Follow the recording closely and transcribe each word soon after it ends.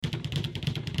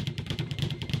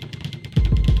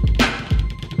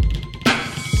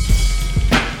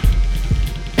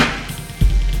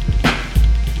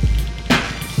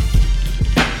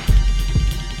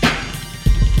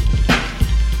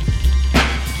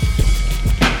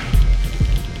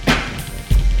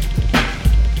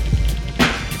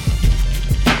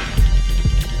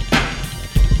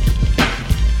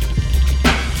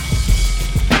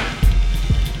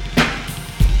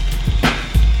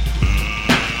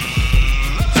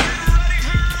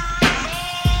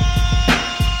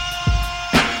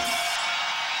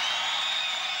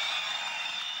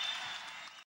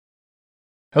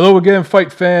Hello again,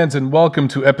 fight fans, and welcome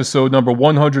to episode number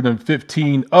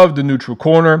 115 of The Neutral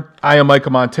Corner. I am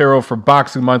Michael Montero for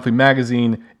Boxing Monthly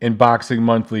Magazine and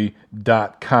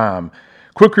BoxingMonthly.com.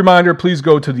 Quick reminder, please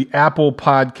go to the Apple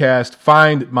Podcast,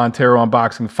 find Montero on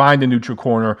Boxing, find The Neutral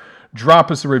Corner,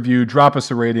 drop us a review, drop us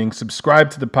a rating, subscribe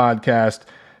to the podcast,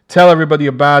 tell everybody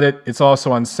about it. It's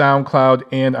also on SoundCloud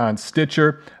and on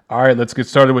Stitcher. All right, let's get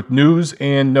started with news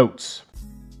and notes.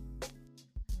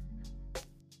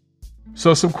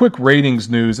 So some quick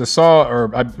ratings news.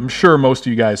 I'm sure most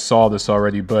of you guys saw this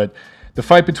already, but the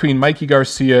fight between Mikey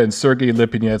Garcia and Sergey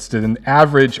Lipinets did an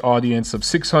average audience of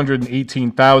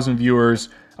 618,000 viewers,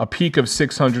 a peak of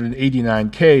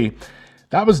 689K.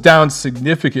 That was down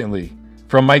significantly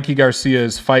from Mikey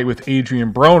Garcia's fight with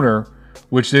Adrian Broner,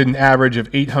 which did an average of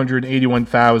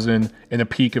 881,000 and a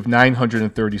peak of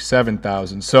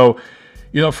 937,000. So,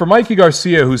 for Mikey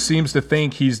Garcia, who seems to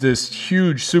think he's this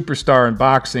huge superstar in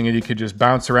boxing and he could just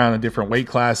bounce around in different weight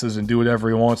classes and do whatever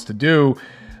he wants to do,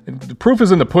 the proof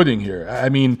is in the pudding here. I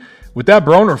mean, with that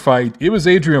Broner fight, it was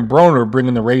Adrian Broner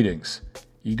bringing the ratings.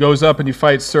 He goes up and he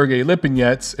fights Sergey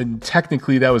Lipinets, and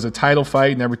technically that was a title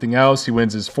fight and everything else. He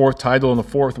wins his fourth title in the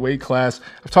fourth weight class.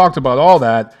 I've talked about all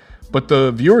that, but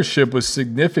the viewership was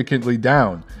significantly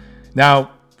down.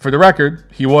 Now, for the record,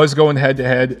 he was going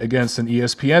head-to-head against an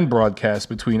ESPN broadcast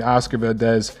between Oscar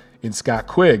Valdez and Scott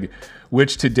Quigg,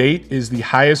 which to date is the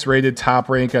highest-rated top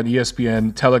rank on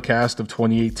ESPN telecast of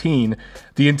 2018.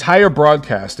 The entire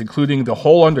broadcast, including the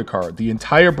whole undercard, the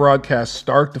entire broadcast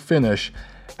start to finish,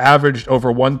 averaged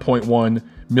over 1.1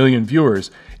 million viewers.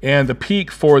 And the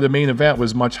peak for the main event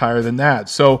was much higher than that.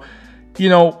 So,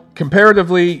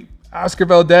 comparatively, Oscar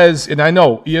Valdez, and I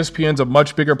know ESPN's a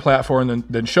much bigger platform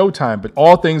than Showtime, but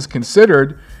all things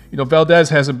considered, Valdez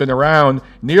hasn't been around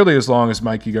nearly as long as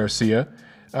Mikey Garcia.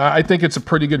 I think it's a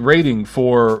pretty good rating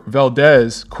for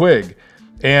Valdez Quigg.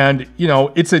 And,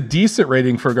 it's a decent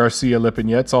rating for Garcia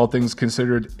Lipinets, all things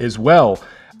considered as well.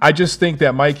 I just think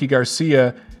that Mikey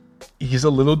Garcia, he's a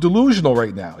little delusional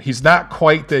right now. He's not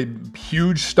quite the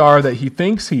huge star that he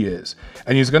thinks he is.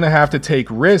 And he's going to have to take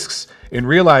risks and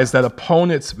realize that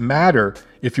opponents matter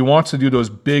if he wants to do those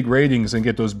big ratings and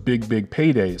get those big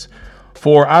paydays.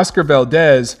 For Oscar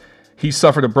Valdez, he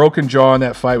suffered a broken jaw in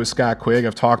that fight with Scott Quigg.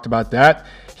 I've talked about that.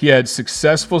 He had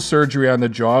successful surgery on the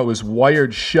jaw. It was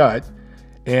wired shut.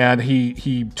 And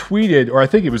he tweeted, or I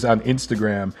think it was on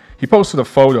Instagram, he posted a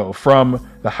photo from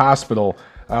the hospital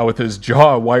with his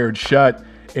jaw wired shut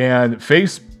and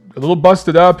face a little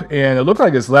busted up, and it looked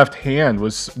like his left hand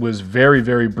was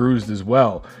very bruised as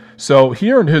well. So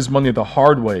he earned his money the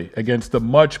hard way against the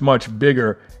much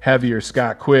bigger, heavier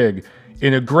Scott Quigg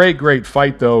in a great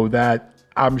fight, though, that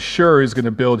I'm sure is going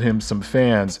to build him some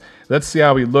fans. Let's see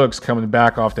how he looks coming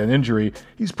back off that injury.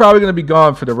 He's probably going to be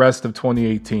gone for the rest of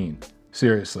 2018.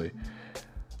 Seriously.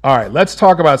 All right, let's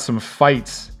talk about some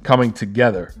fights coming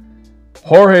together.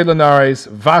 Jorge Linares,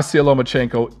 Vasyl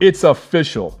Lomachenko. It's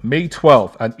official. May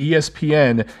 12th on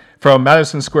ESPN from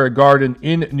Madison Square Garden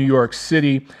in New York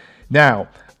City. Now,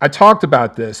 I talked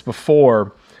about this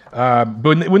before,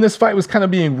 but when this fight was kind of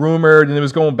being rumored and it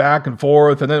was going back and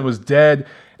forth and then it was dead,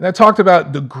 and I talked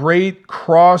about the great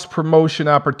cross-promotion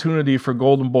opportunity for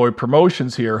Golden Boy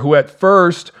Promotions here, who at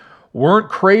first weren't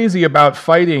crazy about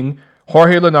fighting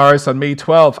Jorge Linares on May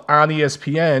 12th on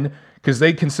ESPN because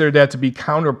they considered that to be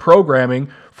counter-programming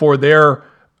for their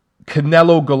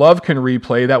Canelo Golovkin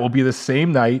replay that will be the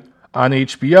same night on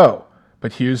HBO.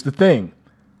 But here's the thing.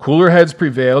 Cooler heads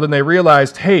prevailed, and they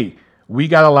realized, hey, we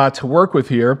got a lot to work with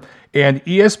here, and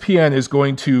ESPN is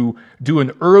going to do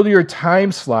an earlier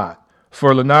time slot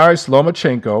for Linares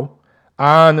Lomachenko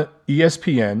on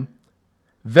ESPN.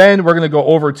 Then we're going to go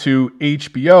over to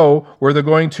HBO, where they're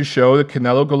going to show the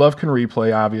Canelo Golovkin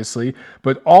replay, obviously,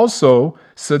 but also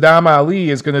Saddam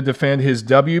Ali is going to defend his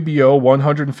WBO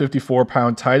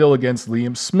 154-pound title against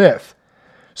Liam Smith.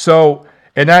 So,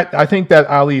 and I think that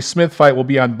Ali-Smith fight will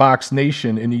be on Box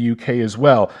Nation in the UK as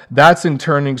well. That's in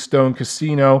Turning Stone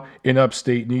Casino in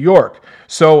upstate New York.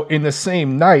 So in the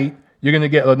same night, you're going to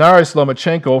get Linares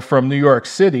Lomachenko from New York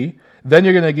City. Then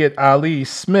you're going to get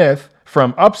Ali-Smith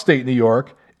from upstate New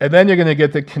York. And then you're going to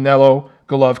get the Canelo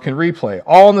Golovkin replay.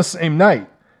 All on the same night.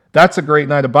 That's a great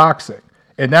night of boxing.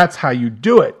 And that's how you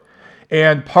do it.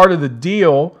 And part of the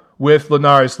deal with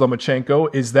Linares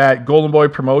Lomachenko is that Golden Boy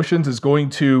Promotions is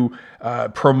going to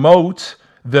promote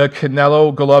the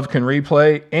Canelo Golovkin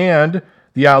replay and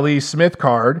the Ali Smith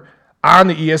card on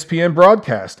the ESPN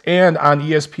broadcast and on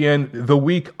ESPN the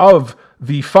week of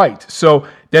the fight. So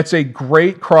that's a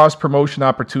great cross-promotion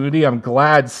opportunity. I'm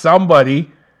glad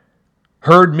somebody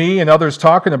heard me and others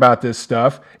talking about this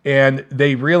stuff, and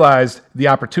they realized the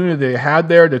opportunity they had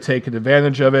there to take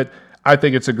advantage of it. I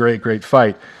think it's a great, great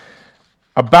fight.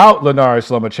 About Linares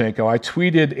Lomachenko, I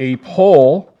tweeted a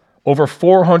poll. Over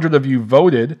 400 of you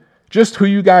voted. Just who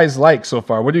you guys like so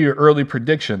far. What are your early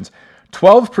predictions?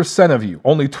 12% of you,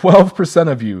 only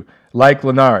 12% of you like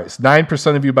Linares.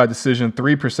 9% of you by decision,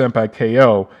 3% by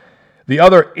KO. The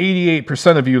other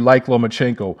 88% of you like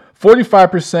Lomachenko.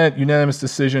 45% unanimous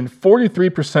decision,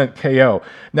 43% KO.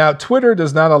 Now, Twitter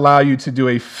does not allow you to do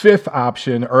a fifth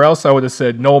option, or else I would have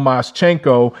said no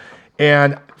Moschenko.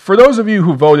 And for those of you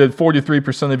who voted,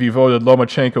 43% of you voted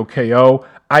Lomachenko KO.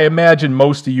 I imagine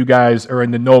most of you guys are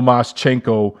in the no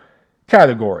Moschenko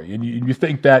category, and you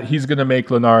think that he's going to make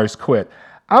Linares quit.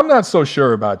 I'm not so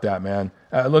sure about that, man.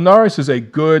 Linares is a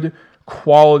good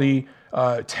quality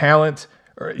talent.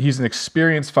 He's an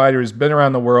experienced fighter. He's been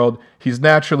around the world. He's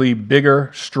naturally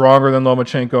bigger, stronger than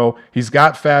Lomachenko. He's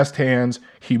got fast hands.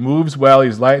 He moves well.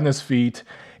 He's light on his feet.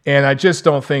 And I just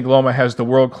don't think Loma has the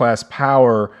world-class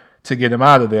power to get him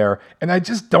out of there. And I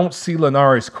just don't see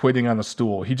Linares quitting on the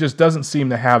stool. He just doesn't seem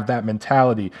to have that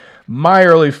mentality. My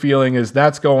early feeling is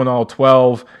that's going all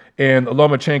 12, and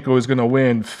Lomachenko is going to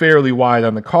win fairly wide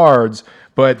on the cards,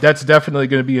 but that's definitely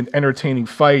going to be an entertaining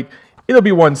fight. It'll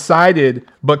be one-sided,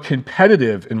 but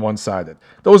competitive and one-sided.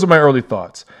 Those are my early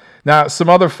thoughts. Now, some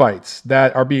other fights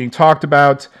that are being talked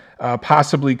about,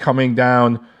 possibly coming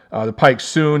down the pike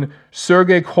soon.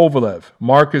 Sergey Kovalev,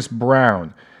 Marcus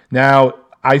Brown. Now,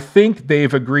 I think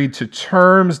they've agreed to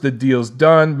terms. The deal's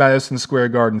done. Madison Square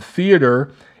Garden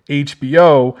Theater,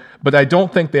 HBO, but I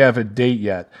don't think they have a date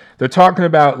yet. They're talking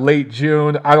about late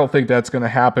June. I don't think that's going to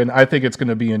happen. I think it's going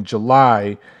to be in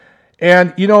July.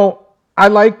 And, you know, I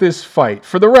like this fight.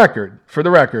 For the record,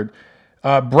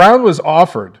 Brown was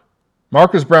offered,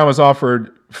 Marcus Brown was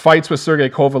offered fights with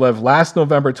Sergey Kovalev last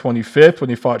November 25th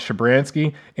when he fought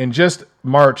Shabransky, and just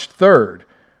March 3rd,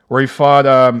 where he fought,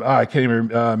 I can't even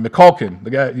remember, Mikulkin,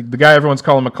 the guy everyone's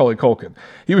calling Macaulay Culkin.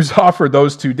 He was offered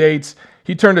those two dates.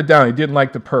 He turned it down. He didn't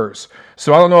like the purse.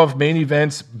 So I don't know if Main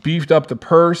Events beefed up the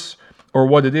purse or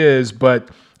what it is, but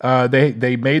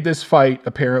they made this fight,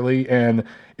 apparently, and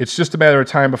it's just a matter of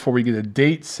time before we get a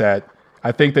date set.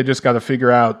 I think they just got to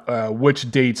figure out which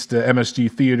dates the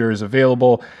MSG Theater is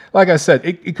available. Like I said,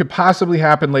 it could possibly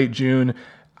happen late June.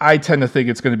 I tend to think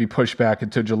it's going to be pushed back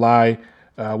into July.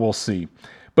 We'll see.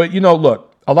 But, you know,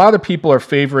 look, a lot of people are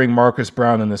favoring Marcus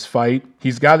Brown in this fight.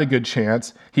 He's got a good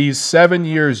chance. He's 7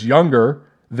 years younger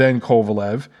than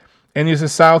Kovalev, and he's a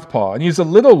southpaw. And he's a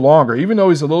little longer, even though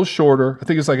he's a little shorter. I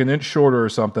think it's like an inch shorter or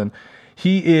something.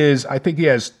 I think he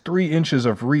has 3 inches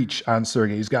of reach on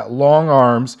Sergey. He's got long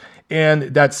arms, and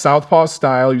that southpaw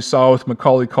style you saw with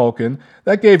Macaulay Culkin,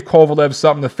 that gave Kovalev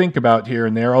something to think about here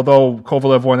and there, although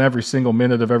Kovalev won every single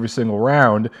minute of every single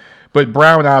round. But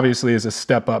Brown obviously is a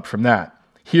step up from that.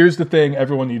 Here's the thing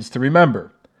everyone needs to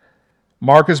remember.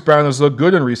 Marcus Brown has looked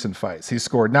good in recent fights. He's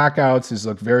scored knockouts. He's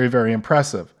looked very, very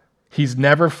impressive. He's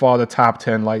never fought a top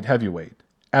 10 light heavyweight,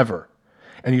 ever.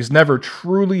 And he's never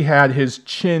truly had his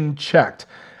chin checked.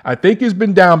 I think he's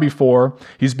been down before.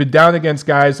 He's been down against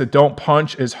guys that don't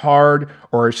punch as hard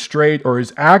or as straight or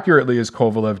as accurately as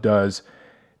Kovalev does.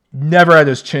 Never had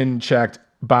his chin checked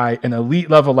by an elite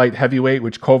level light heavyweight,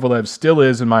 which Kovalev still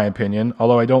is in my opinion,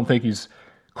 although I don't think he's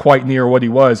quite near what he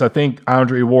was. I think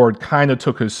Andre Ward kind of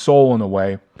took his soul in a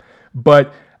way.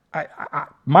 But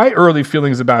my early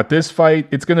feelings about this fight,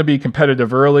 it's going to be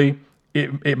competitive early.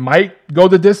 It might go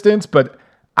the distance, but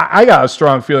I got a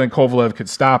strong feeling Kovalev could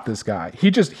stop this guy.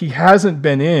 He hasn't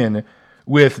been in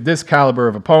with this caliber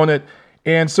of opponent,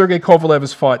 and Sergey Kovalev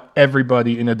has fought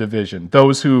everybody in a division,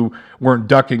 those who weren't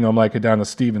ducking him like Adonis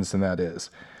Stevenson, that is.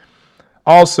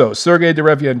 Also, Sergey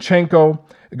Derevyanchenko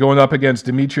going up against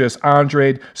Demetrius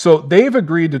Andrade. So they've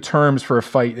agreed to terms for a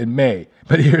fight in May.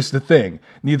 But here's the thing.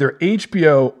 Neither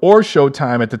HBO or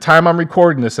Showtime, at the time I'm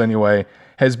recording this anyway,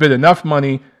 has bid enough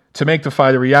money to make the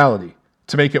fight a reality,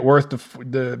 to make it worth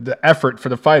the effort for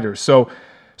the fighters. So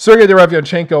Sergey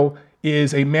Derevyanchenko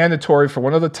is a mandatory for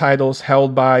one of the titles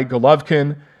held by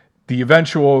Golovkin, the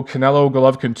eventual Canelo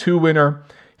Golovkin 2 winner.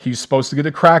 He's supposed to get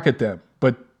a crack at them.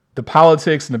 But the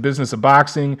politics and the business of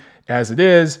boxing, as it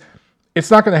is, it's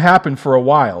not going to happen for a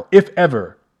while, if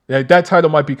ever. That title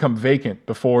might become vacant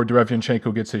before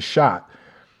Derevyanchenko gets his shot.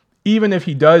 Even if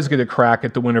he does get a crack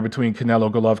at the winner between Canelo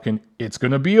and Golovkin, it's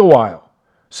going to be a while.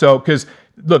 So, because,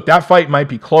 look, that fight might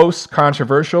be close,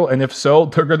 controversial, and if so,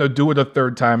 they're going to do it a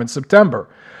third time in September.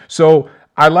 So,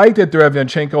 I like that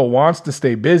Derevyanchenko wants to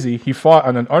stay busy. He fought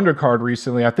on an undercard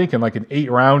recently, I think in like an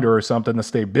 8-rounder or something to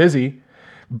stay busy.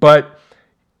 But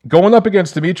going up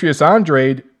against Demetrius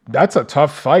Andrade, that's a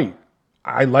tough fight.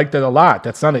 I like that a lot.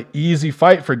 That's not an easy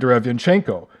fight for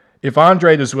Derevyanchenko. If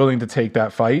Andrade is willing to take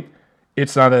that fight,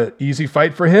 it's not an easy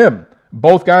fight for him.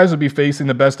 Both guys would be facing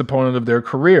the best opponent of their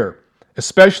career,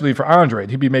 especially for Andrade.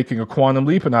 He'd be making a quantum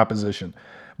leap in opposition.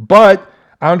 But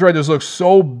Andrade has looked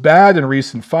so bad in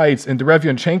recent fights, and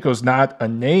Derevyanchenko's not a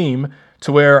name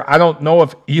to where I don't know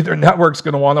if either network's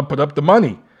going to want to put up the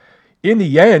money. In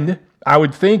the end, I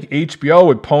would think HBO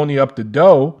would pony up the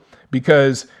dough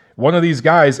because one of these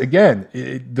guys, again,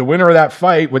 the winner of that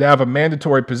fight would have a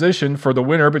mandatory position for the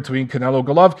winner between Canelo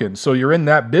Golovkin. So you're in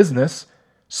that business.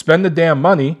 Spend the damn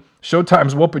money.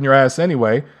 Showtime's whooping your ass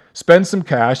anyway. Spend some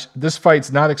cash. This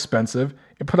fight's not expensive.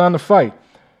 And put on the fight.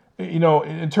 You know,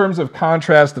 in terms of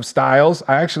contrast of styles,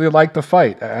 I actually like the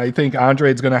fight. I think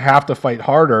Andrade's going to have to fight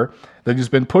harder than he's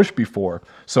been pushed before.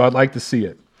 So I'd like to see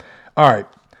it. All right.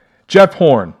 Jeff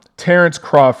Horn, Terrence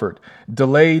Crawford,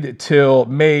 delayed till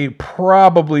May,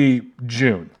 probably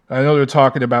June. I know they're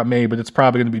talking about May, but it's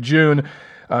probably going to be June.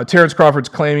 Terrence Crawford's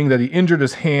claiming that he injured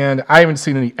his hand. I haven't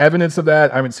seen any evidence of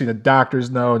that. I haven't seen a doctor's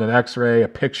note, an x-ray, a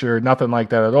picture, nothing like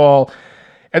that at all.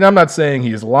 And I'm not saying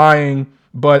he's lying,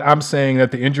 but I'm saying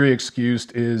that the injury excuse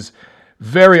is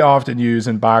very often used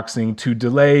in boxing to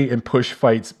delay and push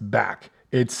fights back.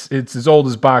 It's as old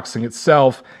as boxing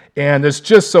itself, and this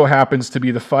just so happens to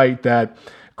be the fight that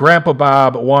Grandpa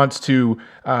Bob wants to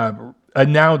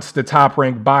announce the Top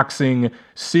Rank Boxing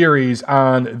series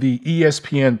on the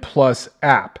ESPN Plus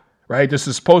app, right? This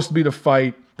is supposed to be the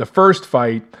first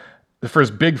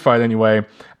big fight anyway,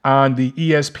 on the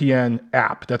ESPN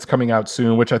app that's coming out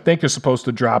soon, which I think is supposed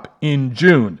to drop in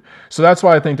June. So that's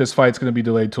why I think this fight's going to be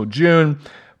delayed till June,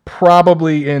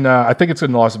 probably in, I think it's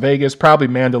in Las Vegas, probably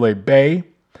Mandalay Bay.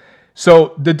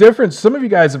 So the difference, some of you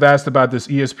guys have asked about this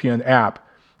ESPN app,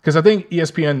 because I think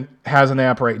ESPN has an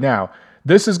app right now.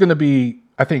 This is going to be,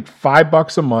 I think,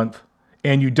 $5 a month,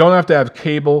 and you don't have to have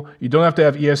cable. You don't have to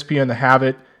have ESPN to have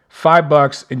it.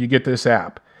 $5, and you get this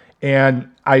app. And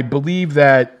I believe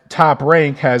that Top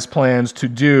Rank has plans to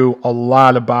do a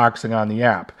lot of boxing on the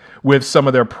app with some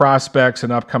of their prospects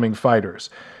and upcoming fighters,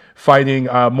 fighting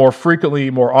more frequently,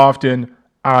 more often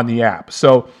on the app.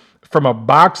 So from a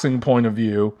boxing point of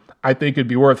view, I think it'd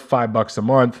be worth $5 a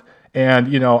month.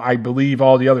 And, you know, I believe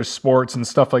all the other sports and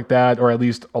stuff like that, or at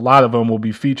least a lot of them, will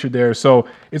be featured there. So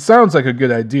it sounds like a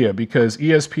good idea because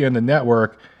ESPN, the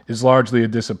network, is largely a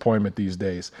disappointment these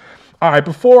days. All right,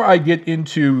 before I get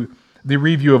into the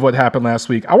review of what happened last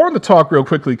week, I wanted to talk real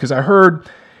quickly because I heard,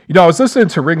 you know, I was listening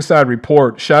to Ringside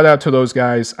Report. Shout out to those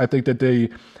guys. I think that they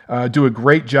do a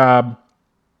great job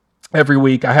every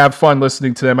week. I have fun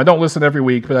listening to them. I don't listen every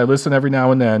week, but I listen every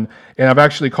now and then. And I've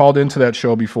actually called into that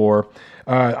show before.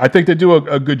 I think they do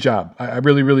a good job. I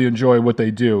really, really enjoy what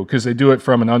they do because they do it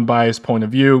from an unbiased point of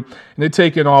view. And they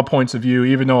take in all points of view,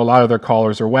 even though a lot of their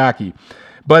callers are wacky.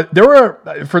 But there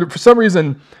were, for some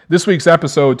reason, this week's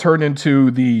episode turned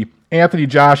into the Anthony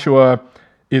Joshua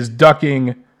is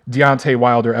ducking Deontay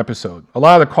Wilder episode. A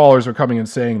lot of the callers are coming and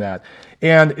saying that.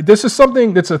 And this is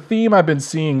something that's a theme I've been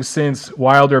seeing since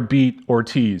Wilder beat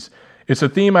Ortiz. It's a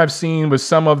theme I've seen with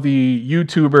some of the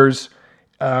YouTubers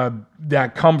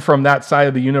that come from that side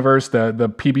of the universe, the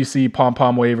PBC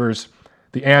pom-pom wavers,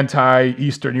 the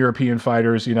anti-Eastern European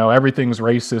fighters, you know, everything's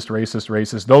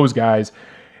racist, those guys.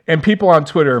 And people on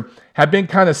Twitter have been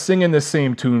kind of singing the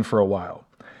same tune for a while.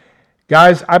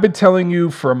 Guys, I've been telling you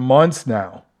for months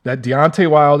now that Deontay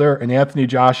Wilder and Anthony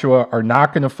Joshua are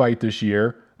not going to fight this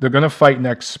year. They're going to fight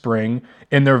next spring,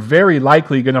 and they're very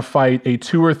likely going to fight a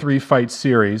 2 or 3 fight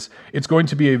series. It's going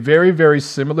to be a very, very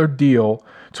similar deal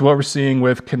to what we're seeing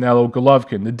with Canelo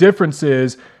Golovkin. The difference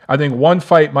is, I think one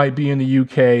fight might be in the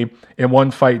UK and one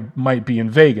fight might be in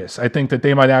Vegas. I think that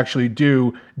they might actually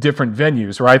do different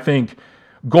venues, or I think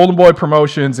Golden Boy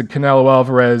Promotions and Canelo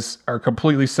Alvarez are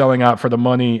completely selling out for the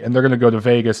money, and they're going to go to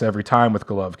Vegas every time with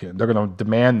Golovkin. They're going to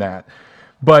demand that.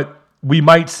 But we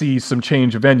might see some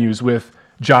change of venues with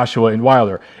Joshua and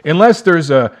Wilder, unless there's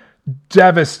a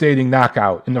devastating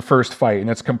knockout in the first fight and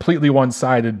it's completely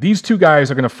one-sided. These two guys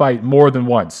are going to fight more than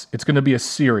once. It's going to be a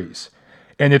series,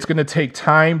 and it's going to take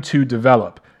time to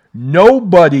develop.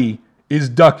 Nobody is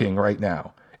ducking right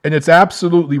now, and it's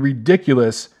absolutely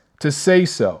ridiculous to say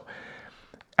so.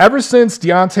 Ever since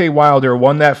Deontay Wilder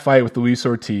won that fight with Luis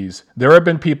Ortiz, there have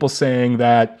been people saying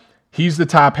that he's the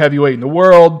top heavyweight in the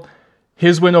world.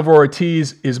 His win over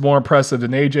Ortiz is more impressive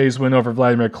than AJ's win over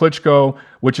Vladimir Klitschko,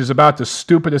 which is about the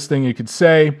stupidest thing you could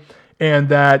say, and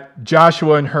that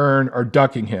Joshua and Hearn are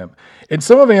ducking him. And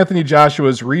some of Anthony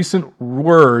Joshua's recent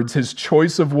words, his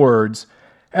choice of words,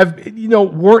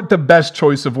 weren't the best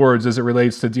choice of words as it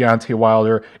relates to Deontay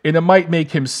Wilder, and it might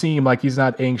make him seem like he's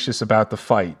not anxious about the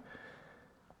fight.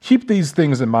 keep these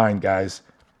things in mind, guys.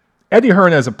 Eddie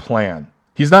Hearn has a plan.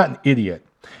 He's not an idiot.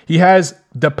 He has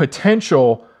the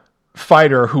potential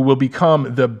fighter who will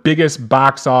become the biggest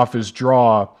box office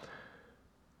draw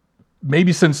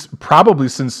definitely since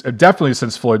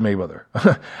Floyd Mayweather.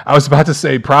 I was about to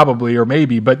say probably or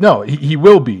maybe, but no, he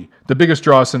will be the biggest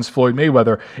draw since Floyd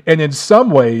Mayweather. And in some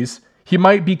ways, he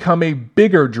might become a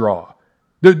bigger draw.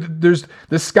 The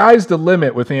sky's the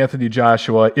limit with Anthony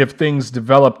Joshua if things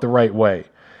develop the right way.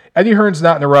 Eddie Hearn's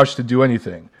not in a rush to do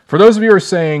anything. For those of you who are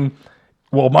saying,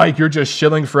 well, Mike, you're just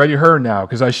shilling for Eddie Hearn now,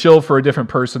 because I shill for a different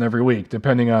person every week,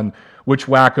 depending on which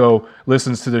wacko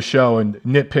listens to the show and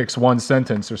nitpicks one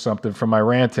sentence or something from my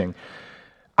ranting.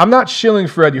 I'm not shilling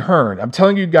for Eddie Hearn. I'm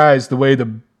telling you guys the way the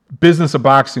business of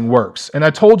boxing works. And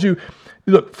I told you,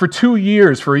 look, for 2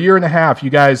 years, for a year and a half, you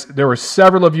guys, there were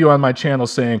several of you on my channel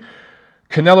saying,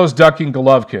 Canelo's ducking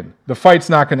Golovkin. The fight's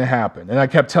not going to happen. And I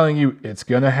kept telling you, it's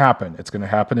going to happen. It's going to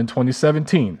happen in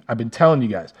 2017. I've been telling you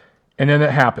guys. And then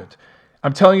it happened.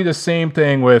 I'm telling you the same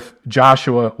thing with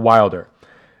Joshua Wilder.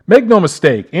 Make no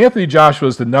mistake, Anthony Joshua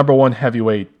is the number 1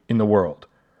 heavyweight in the world.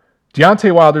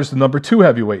 Deontay Wilder is the number 2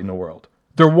 heavyweight in the world.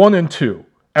 They're 1 and 2.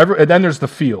 And then there's the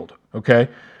field, okay?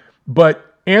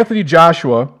 But Anthony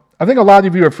Joshua, I think a lot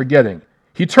of you are forgetting,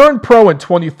 he turned pro in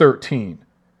 2013.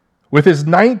 With his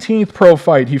 19th pro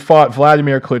fight, he fought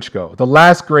Vladimir Klitschko, the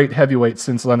last great heavyweight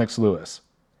since Lennox Lewis.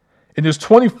 In his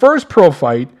 21st pro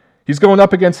fight, he's going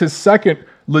up against his second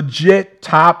legit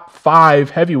top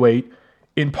 5 heavyweight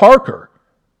in Parker.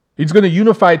 He's going to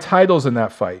unify titles in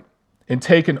that fight and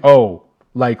take an O,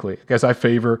 likely. I guess I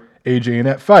favor AJ in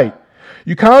that fight.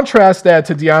 You contrast that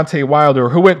to Deontay Wilder,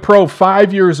 who went pro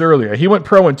 5 years earlier. He went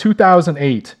pro in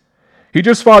 2008. He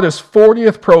just fought his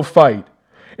 40th pro fight.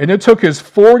 And it took his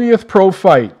 40th pro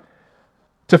fight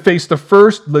to face the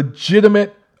first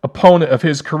legitimate opponent of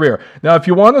his career. Now, if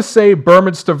you want to say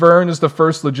Bermane Stiverne is the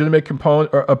first legitimate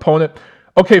opponent,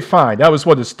 okay, fine. That was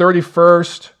his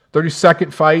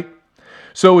 32nd fight.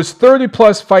 So it was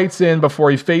 30-plus fights in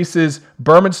before he faces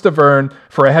Bermane Stiverne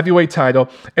for a heavyweight title.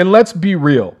 And let's be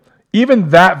real. Even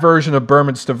that version of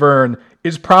Bermane Stiverne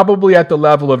is probably at the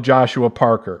level of Joshua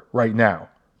Parker right now.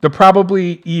 They're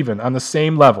probably even on the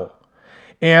same level.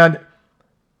 And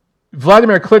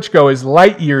Vladimir Klitschko is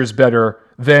light years better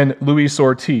than Luis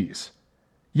Ortiz.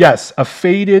 Yes, a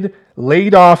faded,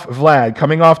 laid-off Vlad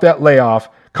coming off that layoff,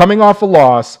 coming off a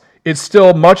loss, it's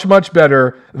still much, much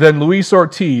better than Luis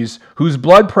Ortiz, whose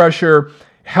blood pressure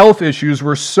health issues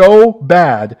were so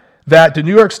bad that the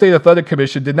New York State Athletic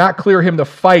Commission did not clear him to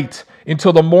fight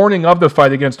until the morning of the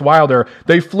fight against Wilder.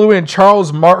 They flew in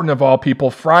Charles Martin, of all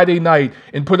people, Friday night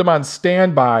and put him on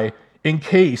standby in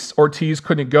case Ortiz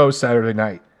couldn't go Saturday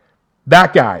night.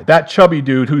 That guy, that chubby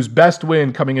dude whose best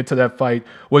win coming into that fight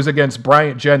was against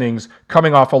Bryant Jennings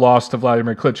coming off a loss to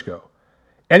Vladimir Klitschko.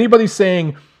 Anybody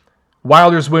saying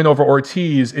Wilder's win over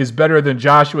Ortiz is better than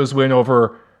Joshua's win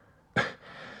over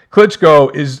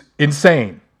Klitschko is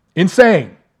insane.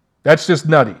 Insane. That's just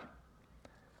nutty.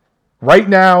 Right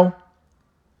now,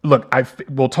 look,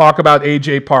 we'll talk about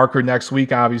AJ Parker next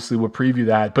week. Obviously, we'll preview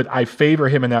that. But I favor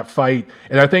him in that fight.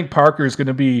 And I think Parker is going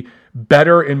to be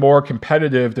better and more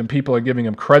competitive than people are giving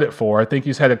him credit for. I think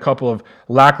he's had a couple of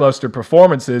lackluster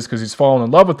performances because he's fallen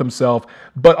in love with himself.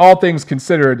 But all things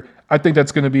considered, I think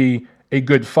that's going to be a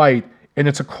good fight. And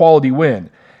it's a quality win.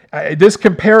 This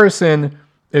comparison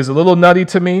is a little nutty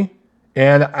to me.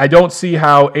 And I don't see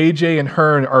how AJ and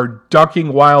Hearn are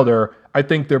ducking Wilder. I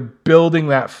think they're building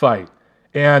that fight.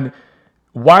 And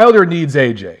Wilder needs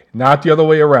AJ, not the other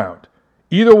way around.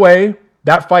 Either way,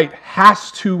 that fight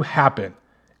has to happen.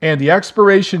 And the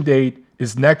expiration date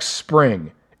is next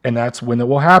spring, and that's when it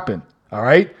will happen. All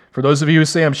right? For those of you who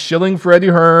say I'm shilling for Eddie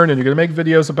Hearn and you're going to make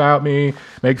videos about me,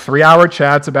 make 3-hour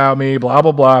chats about me, blah,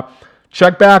 blah, blah,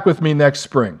 check back with me next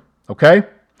spring. Okay?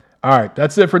 All right,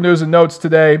 that's it for news and notes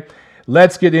today.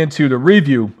 Let's get into the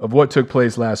review of what took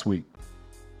place last week.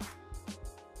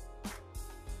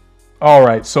 All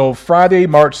right, so Friday,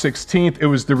 March 16th, it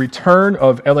was the return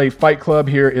of LA Fight Club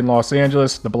here in Los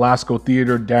Angeles, the Belasco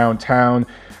Theater downtown.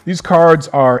 These cards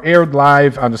are aired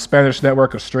live on the Spanish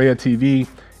network Estrella TV,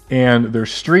 and they're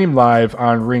streamed live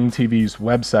on Ring TV's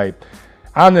website.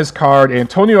 On this card,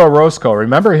 Antonio Orozco,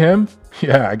 remember him?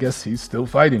 Yeah, I guess he's still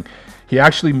fighting. He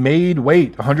actually made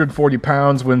weight, 140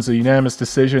 pounds, wins a unanimous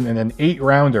decision, and an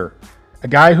 8-rounder. A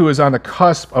guy who is on the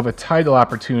cusp of a title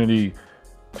opportunity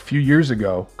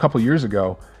a couple years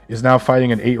ago, is now fighting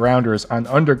in 8-rounders on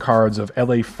undercards of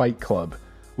LA Fight Club,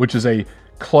 which is a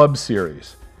club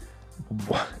series.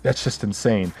 That's just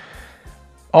insane.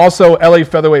 Also, LA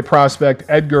featherweight prospect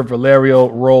Edgar Valerio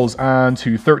rolls on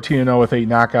to 13-0 with 8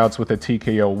 knockouts with a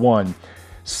TKO 1.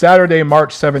 Saturday,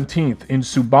 March 17th in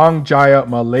Subang Jaya,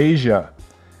 Malaysia.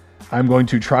 I'm going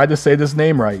to try to say this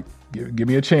name right. Give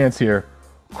me a chance here.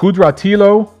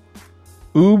 Kudratilo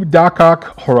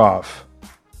Ubdakakharov.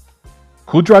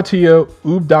 Kudratilo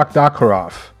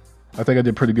Ubdakakharov. I think I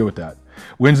did pretty good with that.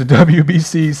 Wins the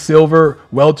WBC silver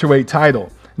welterweight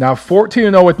title. Now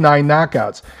 14-0 with 9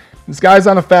 knockouts. This guy's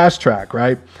on a fast track,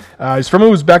 right? He's from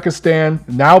Uzbekistan,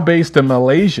 now based in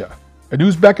Malaysia. An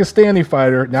Uzbekistani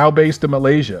fighter, now based in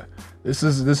Malaysia. This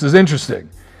is interesting.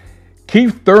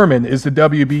 Keith Thurman is the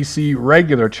WBC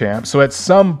regular champ, so at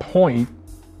some point,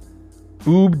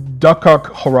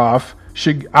 Abdakakharov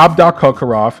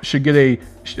should get a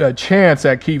chance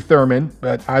at Keith Thurman,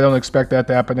 but I don't expect that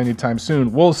to happen anytime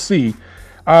soon. We'll see.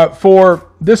 For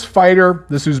this fighter,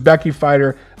 this Uzbeki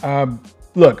fighter,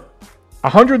 look,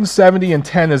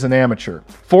 170-10 as an amateur,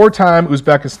 4-time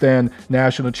Uzbekistan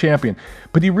national champion,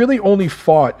 but he really only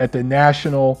fought at the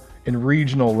national and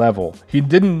regional level. He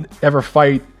didn't ever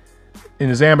fight in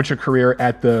his amateur career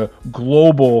at the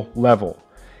global level.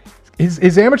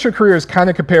 His amateur career is kind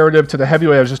of comparative to the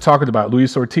heavyweight I was just talking about,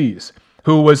 Luis Ortiz,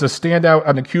 who was a standout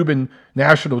on the Cuban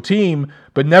national team,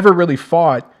 but never really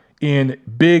fought in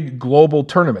big global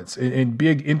tournaments, in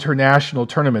big international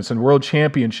tournaments and world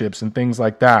championships and things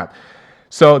like that.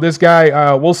 So this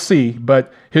guy, we'll see,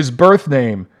 but his birth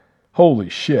name, holy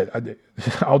shit,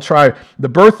 I'll try. The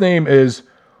birth name is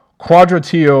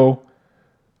Quadratio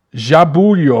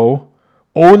Jabulio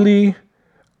Oli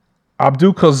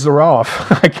Abdulkazarov.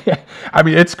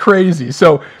 It's crazy.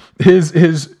 So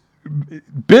his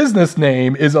business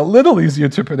name is a little easier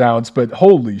to pronounce, but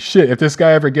holy shit, if this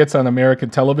guy ever gets on American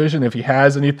television, if he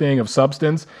has anything of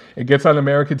substance, it gets on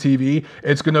American TV,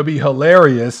 it's going to be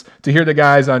hilarious to hear the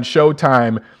guys on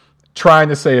Showtime trying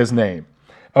to say his name.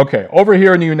 Okay, over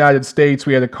here in the United States,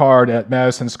 we had a card at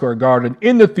Madison Square Garden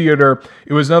in the theater.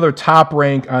 It was another top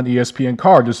rank on ESPN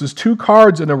card. This is 2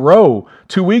 cards in a row,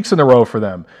 2 weeks in a row for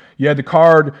them. You had the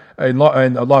card in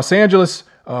Los Angeles,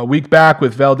 a week back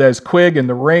with Valdez Quig in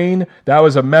the rain. That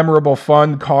was a memorable,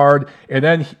 fun card. And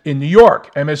then in New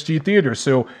York, MSG Theater.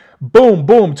 So boom,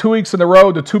 boom, 2 weeks in a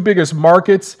row, the 2 biggest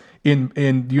markets in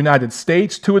the United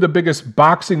States, 2 of the biggest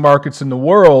boxing markets in the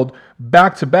world,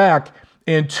 back to back,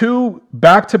 and 2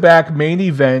 back-to-back main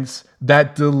events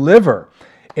that deliver.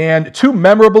 And 2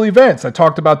 memorable events. I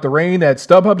talked about the rain at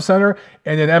StubHub Center,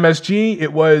 and in MSG,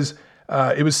 it was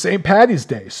St. Paddy's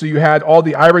Day. So you had all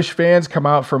the Irish fans come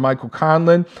out for Michael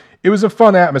Conlan. It was a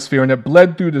fun atmosphere, and it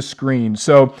bled through the screen.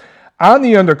 So on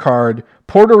the undercard,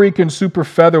 Puerto Rican super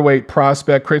featherweight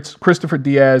prospect Christopher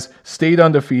Diaz stayed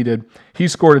undefeated. He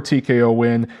scored a TKO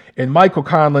win. And Michael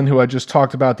Conlan, who I just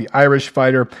talked about, the Irish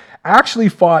fighter, actually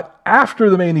fought after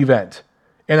the main event.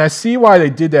 And I see why they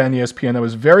did that on ESPN. That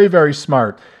was very, very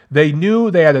smart. They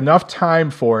knew they had enough time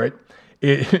for it.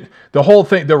 The whole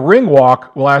thing, the ring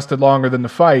walk lasted longer than the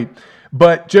fight,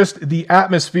 but just the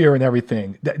atmosphere and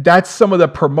everything. That's some of the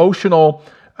promotional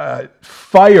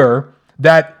fire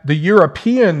that the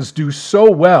Europeans do so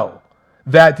well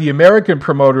that the American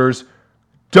promoters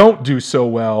don't do so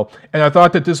well. And I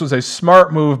thought that this was a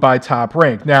smart move by Top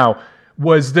Rank. Now,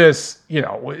 was this,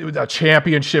 a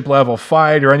championship level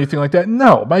fight or anything like that?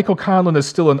 No, Michael Conlan is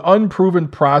still an unproven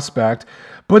prospect,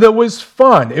 but it was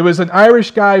fun. It was an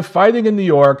Irish guy fighting in New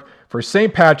York for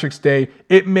St. Patrick's Day.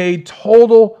 It made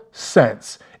total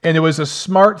sense, and it was a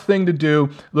smart thing to do.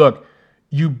 Look,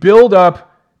 you build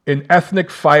up an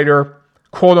ethnic fighter,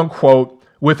 quote unquote,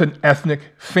 with an ethnic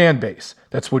fan base.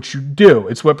 That's what you do.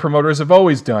 It's what promoters have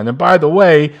always done. And by the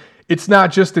way, it's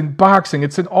not just in boxing.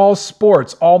 It's in all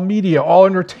sports, all media, all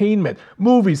entertainment,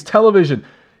 movies, television.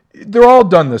 They're all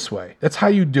done this way. That's how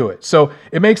you do it. So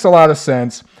it makes a lot of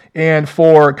sense. And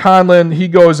for Conlan, he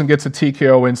goes and gets a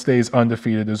TKO and stays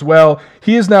undefeated as well.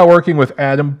 He is now working with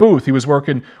Adam Booth. He was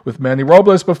working with Manny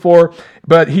Robles before,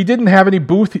 but he didn't have any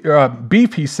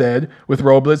beef, he said, with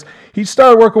Robles. He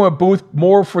started working with Booth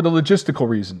more for the logistical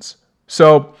reasons.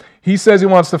 So he says he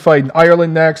wants to fight in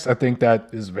Ireland next. I think that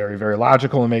is very, very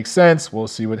logical and makes sense. We'll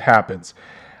see what happens.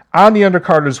 On the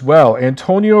undercard as well,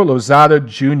 Antonio Lozada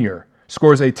Jr.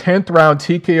 scores a 10th round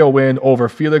TKO win over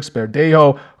Felix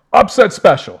Verdejo. Upset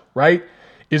special, right?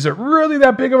 Is it really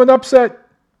that big of an upset?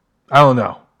 I don't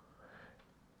know.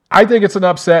 I think it's an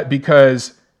upset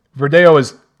because Verdejo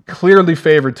is clearly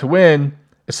favored to win,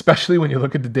 especially when you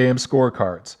look at the damn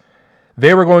scorecards.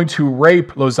 They were going to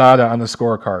rape Lozada on the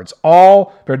scorecards.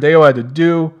 All Verdejo had to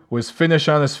do was finish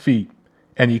on his feet,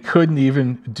 and he couldn't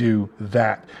even do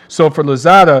that. So for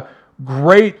Lozada,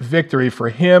 great victory for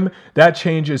him. That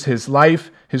changes his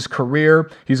life, his career.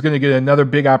 He's going to get another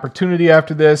big opportunity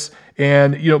after this.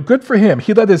 And, good for him.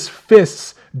 He let his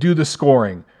fists do the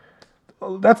scoring.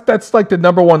 That's like the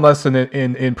number one lesson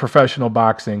in professional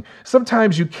boxing.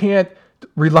 Sometimes you can't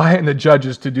rely on the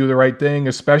judges to do the right thing,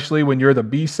 especially when you're the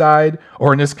B side,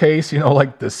 or in this case,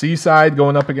 like the C side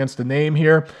going up against the name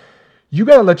here. You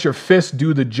got to let your fist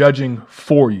do the judging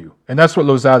for you. And that's what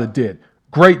Lozada did.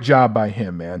 Great job by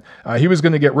him, man. He was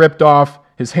going to get ripped off.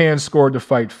 His hands scored the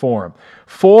fight for him.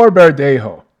 For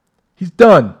Verdejo, he's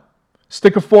done.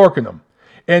 Stick a fork in him.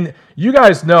 And you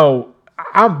guys know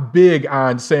I'm big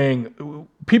on saying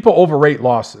people overrate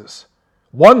losses.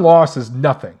 One loss is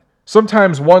nothing.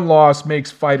 Sometimes one loss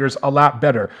makes fighters a lot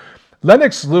better.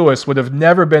 Lennox Lewis would have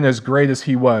never been as great as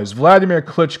he was. Vladimir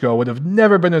Klitschko would have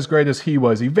never been as great as he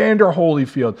was. Evander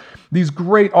Holyfield, these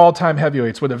great all-time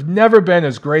heavyweights would have never been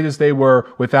as great as they were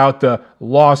without the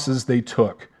losses they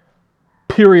took.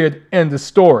 Period. End of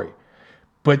story.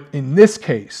 But in this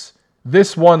case,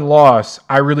 this one loss,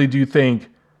 I really do think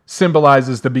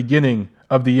symbolizes the beginning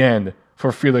of the end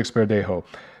for Felix Verdejo.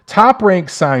 Top Rank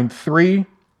signed 3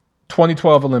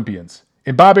 2012 Olympians.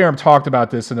 And Bob Arum talked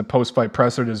about this in the post-fight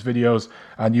presser, his videos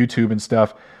on YouTube and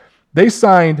stuff. They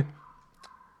signed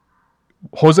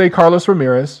Jose Carlos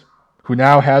Ramirez, who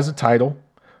now has a title,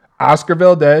 Oscar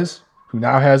Valdez, who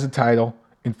now has a title,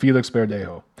 and Felix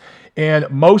Verdejo. And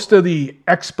most of the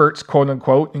experts, quote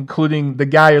unquote, including the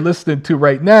guy you're listening to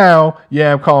right now,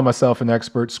 yeah, I'm calling myself an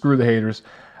expert, screw the haters.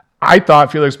 I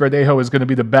thought Felix Verdejo was going to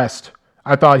be the best.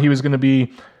 I thought he was going to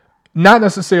be not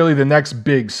necessarily the next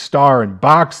big star in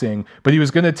boxing, but he was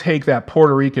going to take that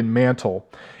Puerto Rican mantle.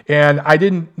 And I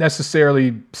didn't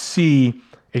necessarily see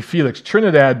a Felix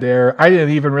Trinidad there. I didn't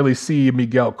even really see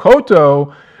Miguel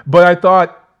Cotto, but I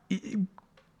thought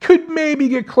could maybe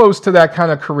get close to that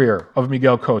kind of career of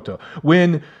Miguel Cotto.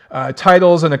 Win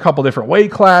titles in a couple different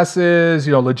weight classes,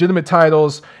 legitimate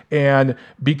titles, and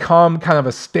become kind of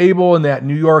a stable in that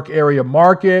New York area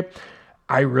market.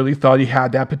 I really thought he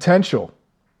had that potential.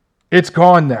 It's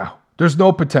gone now. There's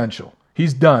no potential.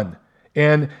 He's done.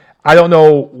 And I don't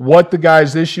know what the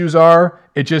guy's issues are.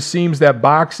 It just seems that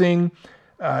boxing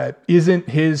isn't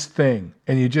his thing.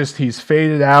 And he's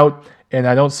faded out. And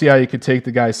I don't see how you could take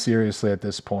the guy seriously at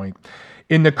this point.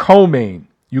 In the co-main,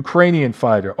 Ukrainian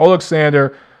fighter,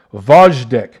 Oleksandr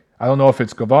Vojdik. I don't know if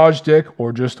it's Gvozdyk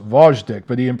or just Vojdik,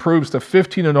 but he improves to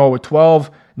 15-0 with 12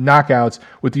 knockouts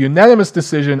with the unanimous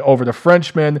decision over the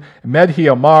Frenchman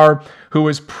Medhi Amar, who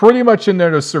was pretty much in there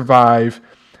to survive.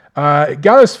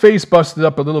 Got his face busted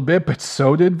up a little bit, but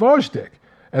so did Vojdik.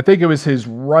 I think it was his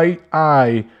right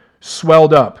eye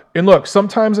swelled up. And look,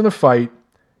 sometimes in a fight,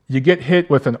 you get hit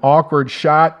with an awkward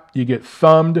shot, you get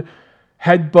thumbed,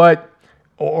 headbutt,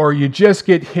 or you just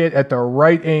get hit at the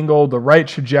right angle, the right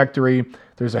trajectory.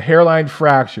 There's a hairline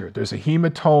fracture, there's a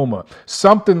hematoma,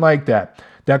 something like that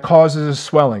causes a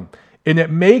swelling. And it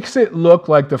makes it look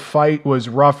like the fight was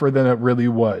rougher than it really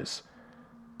was.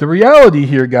 The reality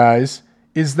here, guys,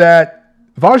 is that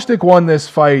Vojtik won this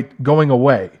fight going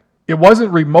away. It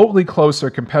wasn't remotely close or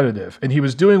competitive, and he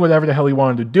was doing whatever the hell he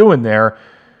wanted to do in there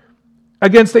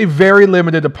against a very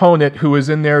limited opponent who was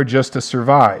in there just to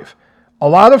survive. A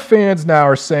lot of fans now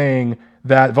are saying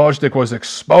that Vojtik was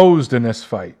exposed in this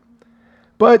fight.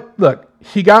 But look,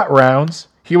 he got rounds.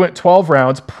 He went 12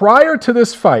 rounds. Prior to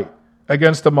this fight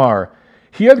against Amar,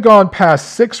 he had gone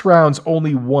past 6 rounds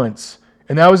only once,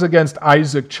 and that was against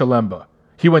Isaac Chilemba.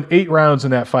 He went 8 rounds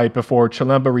in that fight before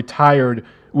Chilemba retired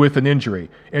with an injury.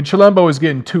 And Chilemba was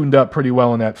getting tuned up pretty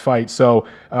well in that fight, so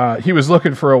he was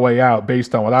looking for a way out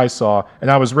based on what I saw, and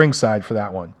I was ringside for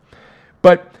that one.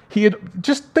 But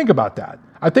just think about that.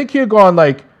 I think he had gone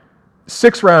like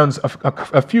 6 rounds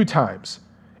a few times,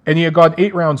 and he had gone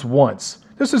 8 rounds once.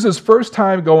 This is his first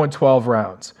time going 12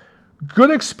 rounds.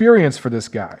 Good experience for this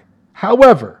guy.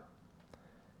 However,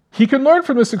 he can learn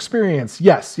from this experience.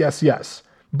 Yes.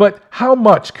 But how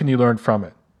much can he learn from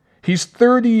it? He's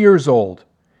 30 years old.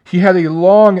 He had a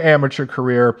long amateur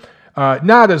career,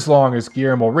 not as long as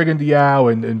Guillermo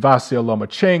Rigondeaux and Vasyl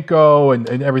Lomachenko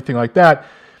and everything like that.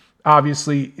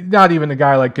 Obviously, not even a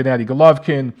guy like Gennady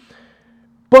Golovkin.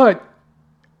 But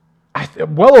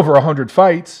well over 100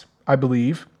 fights, I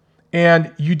believe.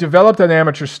 And you develop that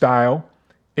amateur style,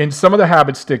 and some of the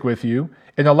habits stick with you.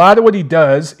 And a lot of what he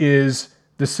does is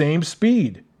the same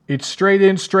speed. It's straight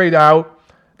in, straight out,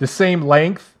 the same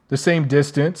length, the same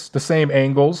distance, the same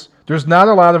angles. There's not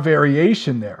a lot of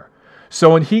variation there.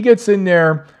 So when he gets in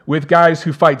there with guys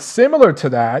who fight similar to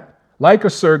that, like a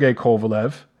Sergey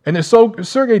Kovalev, and so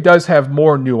Sergey does have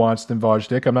more nuance than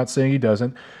Vojtik. I'm not saying he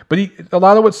doesn't. But a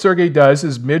lot of what Sergey does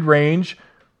is mid-range,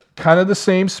 kind of the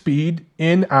same speed,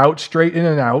 in, out, straight in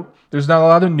and out. There's not a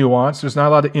lot of nuance. There's not a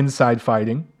lot of inside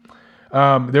fighting.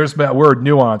 There's that word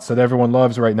nuance that everyone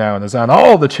loves right now and is on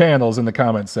all the channels in the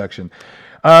comments section.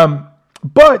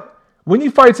 But when he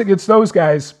fights against those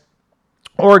guys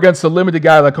or against a limited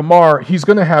guy like Amar, he's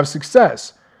going to have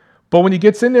success. But when he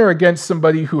gets in there against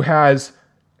somebody who has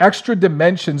extra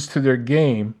dimensions to their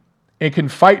game and can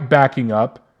fight backing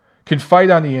up, can fight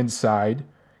on the inside,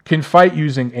 can fight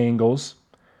using angles,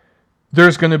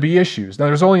 there's going to be issues. Now,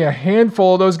 there's only a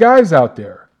handful of those guys out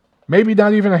there. Maybe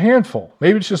not even a handful.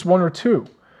 Maybe it's just one or two.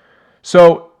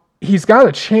 So he's got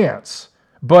a chance.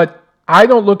 But I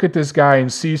don't look at this guy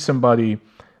and see somebody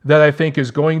that I think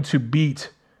is going to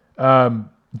beat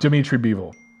Dmitry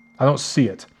Bivol. I don't see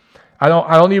it. I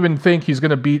don't even think he's going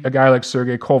to beat a guy like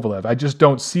Sergey Kovalev. I just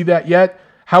don't see that yet.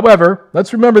 However,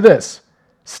 let's remember this.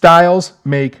 Styles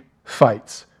make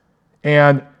fights.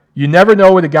 And you never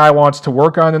know what a guy wants to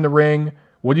work on in the ring,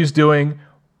 what he's doing,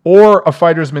 or a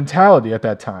fighter's mentality at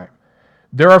that time.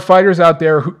 There are fighters out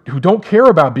there who don't care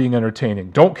about being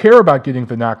entertaining, don't care about getting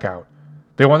the knockout.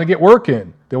 They want to get work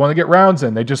in. They want to get rounds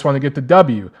in. They just want to get the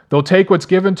W. They'll take what's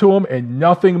given to them and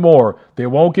nothing more. They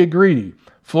won't get greedy.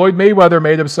 Floyd Mayweather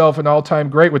made himself an all-time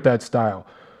great with that style.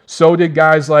 So did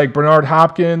guys like Bernard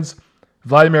Hopkins,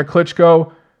 Vladimir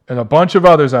Klitschko, and a bunch of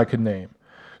others I could name.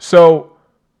 So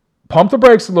pump the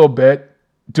brakes a little bit.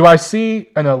 Do I see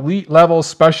an elite level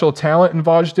special talent in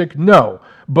Vojtik? No.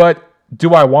 But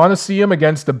do I want to see him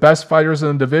against the best fighters in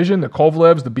the division, the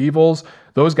Kovalevs, the Bivols,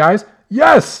 those guys?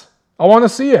 Yes. I want to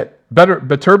see it.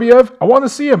 Beterbiev, I want to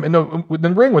see him in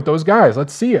the ring with those guys.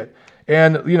 Let's see it.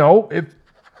 And, you know, if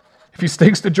he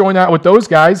sticks to join out with those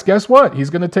guys, guess what? He's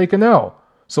going to take an L.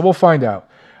 So we'll find out.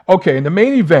 Okay, in the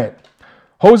main event,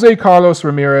 Jose Carlos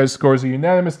Ramirez scores a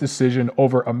unanimous decision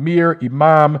over Amir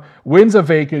Imam, wins a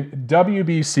vacant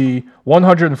WBC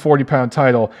 140-pound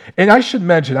title. And I should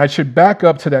mention, I should back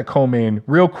up to that co-main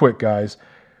real quick, guys.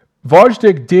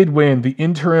 Vojtik did win the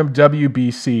interim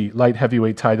WBC light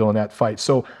heavyweight title in that fight.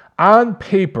 So on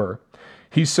paper,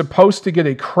 he's supposed to get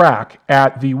a crack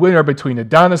at the winner between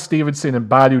Adonis Stevenson and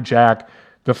Badou Jack,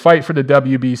 the fight for the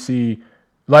WBC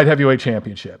light heavyweight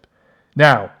championship.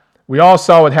 Now, we all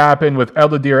saw what happened with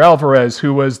Eleider Alvarez,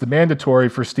 who was the mandatory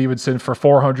for Stevenson for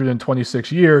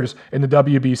 426 years in the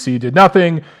WBC, did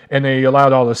nothing, and they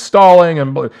allowed all the stalling,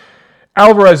 and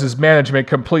Alvarez's management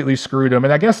completely screwed him.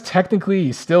 And I guess technically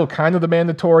he's still kind of the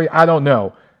mandatory. I don't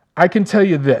know. I can tell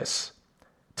you this.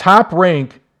 Top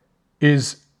Rank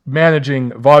is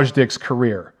managing Vojtik's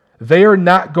career. They are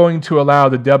not going to allow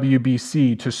the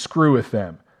WBC to screw with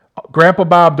them. Grandpa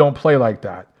Bob don't play like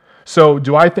that. So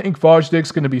do I think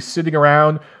Vojtik's going to be sitting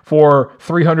around for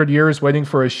 300 years waiting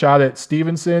for a shot at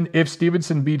Stevenson? If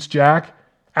Stevenson beats Jack,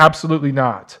 absolutely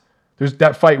not.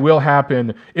 That fight will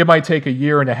happen. It might take a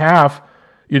year and a half.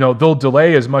 You know, they'll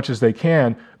delay as much as they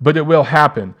can, but it will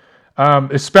happen.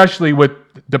 Especially with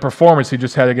the performance he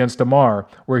just had against Amar,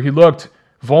 where he looked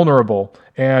vulnerable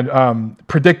and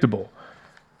predictable.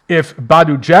 If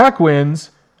Badou Jack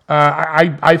wins,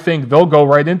 I think they'll go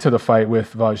right into the fight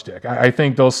with Vojtik. I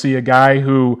think they'll see a guy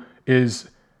who is,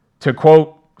 to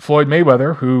quote Floyd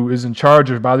Mayweather, who is in charge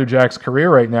of Badou Jack's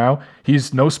career right now,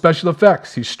 he's no special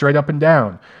effects. He's straight up and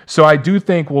down. So I do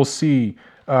think we'll see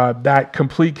that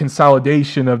complete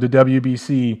consolidation of the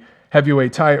WBC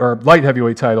heavyweight title or light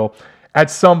heavyweight title at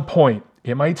some point.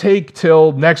 It might take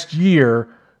till next year,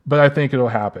 but I think it'll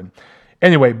happen.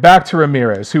 Anyway, back to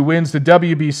Ramirez, who wins the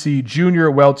WBC junior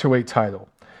welterweight title.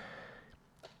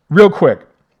 Real quick,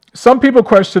 some people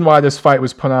question why this fight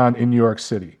was put on in New York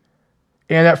City.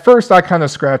 And at first, I kind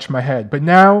of scratched my head. But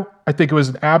now, I think it was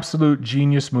an absolute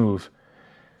genius move.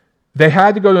 They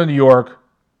had to go to New York,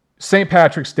 St.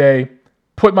 Patrick's Day,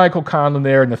 put Michael Conlan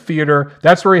there in the theater.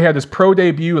 That's where he had his pro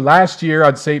debut last year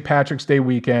on St. Patrick's Day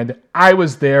weekend. I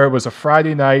was there. It was a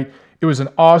Friday night. It was an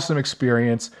awesome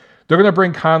experience. They're going to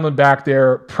bring Conlan back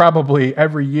there probably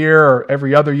every year or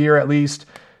every other year at least.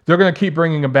 They're going to keep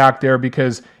bringing him back there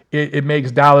because it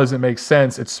makes dollars, it makes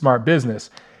sense, it's smart business.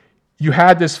 You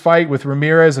had this fight with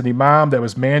Ramirez and Imam that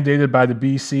was mandated by the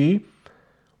BC.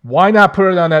 Why not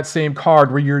put it on that same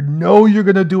card where you know you're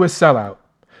going to do a sellout?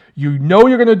 You know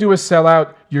you're going to do a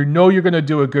sellout. You know you're going to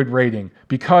do a good rating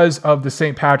because of the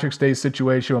St. Patrick's Day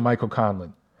situation with Michael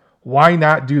Conlan. Why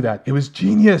not do that? It was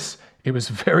genius. It was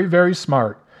very, very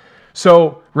smart.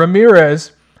 So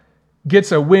Ramirez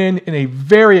gets a win in a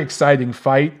very exciting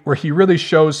fight where he really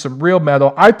shows some real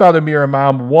mettle. I thought Amir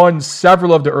Imam won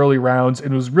several of the early rounds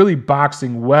and was really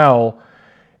boxing well.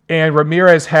 And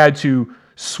Ramirez had to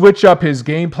switch up his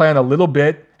game plan a little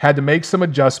bit, had to make some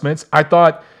adjustments. I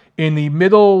thought in the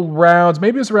middle rounds,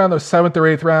 maybe it was around the 7th or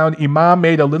 8th round, Imam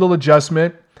made a little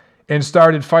adjustment and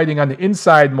started fighting on the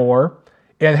inside more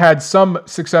and had some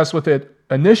success with it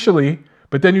initially,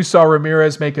 but then you saw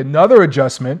Ramirez make another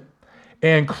adjustment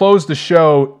and close the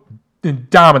show in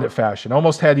dominant fashion.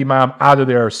 Almost had Imam out of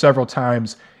there several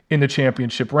times in the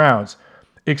championship rounds.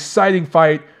 Exciting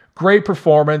fight, great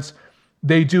performance.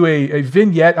 They do a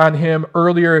vignette on him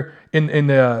earlier in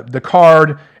the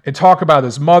card and talk about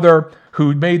his mother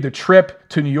who made the trip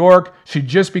to New York. She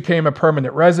just became a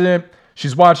permanent resident.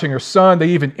 She's watching her son. They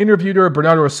even interviewed her.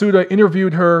 Bernardo Asuda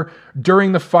interviewed her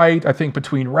during the fight, I think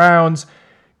between rounds.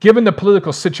 Given the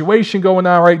political situation going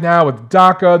on right now with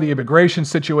DACA, the immigration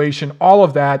situation, all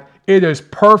of that, it is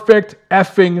perfect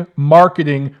effing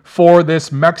marketing for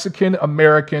this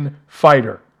Mexican-American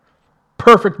fighter.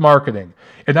 Perfect marketing.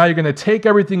 And now you're going to take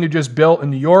everything you just built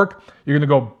in New York. You're going to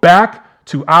go back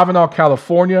to Avenal,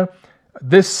 California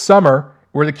this summer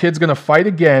where the kid's going to fight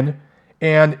again.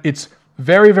 And it's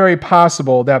very, very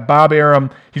possible that Bob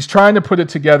Arum, he's trying to put it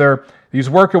together. He's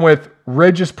working with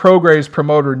Regis Prograis'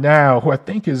 promoter now, who I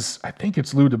think it's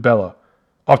Lou DiBella,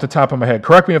 off the top of my head.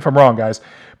 Correct me if I'm wrong, guys.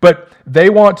 But they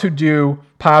want to do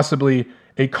possibly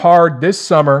a card this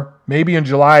summer, maybe in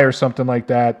July or something like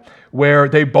that, where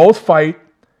they both fight.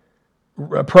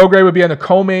 Prograis would be on the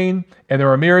co-main and then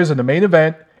Ramirez in the main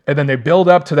event, and then they build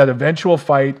up to that eventual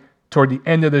fight toward the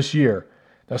end of this year.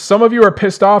 Now, some of you are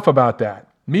pissed off about that.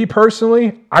 Me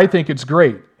personally, I think it's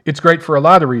great. It's great for a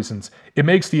lot of reasons. It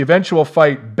makes the eventual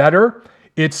fight better.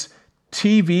 It's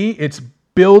TV. It's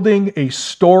building a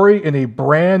story and a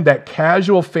brand that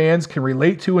casual fans can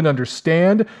relate to and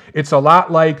understand. It's a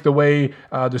lot like the way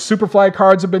the Superfly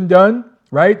cards have been done,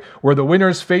 right? Where the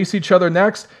winners face each other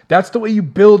next. That's the way you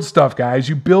build stuff, guys.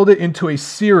 You build it into a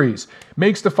series.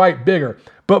 Makes the fight bigger.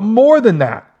 But more than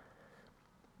that,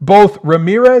 both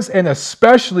Ramirez and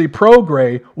especially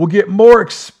Prograis will get more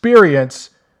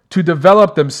experience to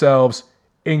develop themselves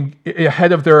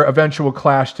ahead of their eventual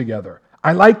clash together.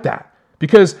 I like that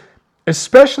because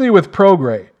especially with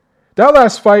Prograis, that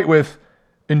last fight with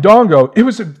Indongo, it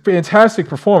was a fantastic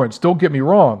performance, don't get me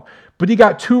wrong, but he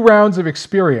got 2 rounds of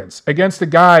experience against a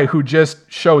guy who just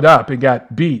showed up and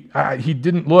got beat. He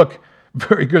didn't look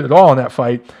very good at all in that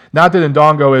fight. Not that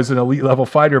Indongo is an elite level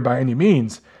fighter by any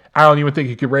means. I don't even think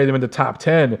you could rate him in the top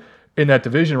 10 in that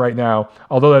division right now,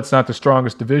 although that's not the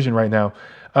strongest division right now.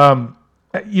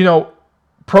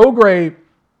 Prograis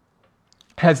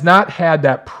has not had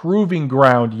that proving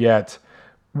ground yet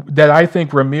that I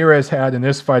think Ramirez had in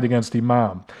this fight against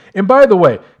Imam. And by the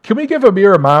way, can we give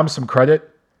Amir Imam some credit?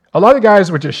 A lot of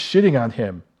guys were just shitting on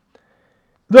him.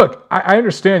 Look, I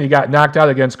understand he got knocked out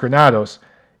against Granados.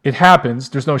 It happens.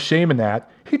 There's no shame in that.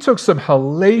 He took some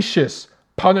hellacious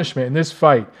punishment in this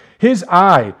fight. His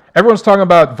eye, everyone's talking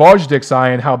about Vojdic's eye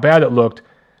and how bad it looked.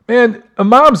 Man,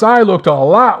 Imam's eye looked a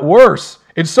lot worse.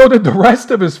 And so did the rest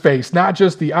of his face, not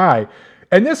just the eye.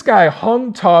 And this guy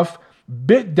hung tough,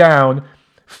 bit down,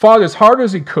 fought as hard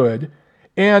as he could.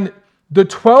 And the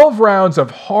 12 rounds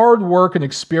of hard work and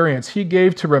experience he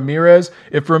gave to Ramirez,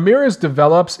 if Ramirez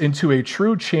develops into a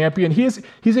true champion, he's a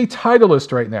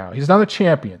titleist right now. He's not a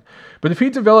champion. But if he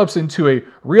develops into a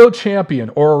real champion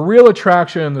or a real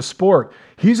attraction in the sport,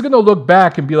 he's going to look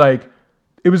back and be like,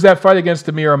 it was that fight against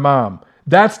Amir Imam.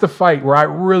 That's the fight where I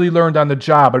really learned on the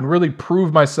job and really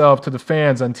proved myself to the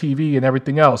fans on TV and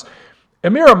everything else.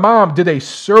 Amir Imam did a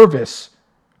service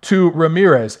to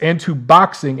Ramirez and to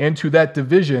boxing and to that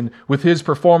division with his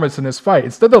performance in this fight.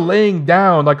 Instead of laying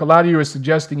down like a lot of you are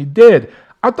suggesting he did,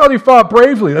 I thought he fought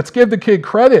bravely. Let's give the kid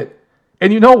credit.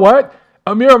 And you know what?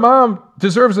 Amir Imam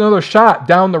deserves another shot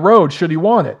down the road should he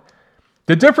want it.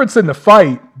 The difference in the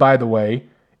fight, by the way,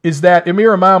 is that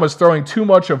Amir Imam was throwing too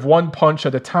much of one punch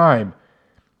at a time.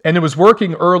 And it was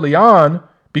working early on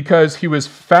because he was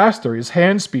faster, his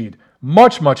hand speed,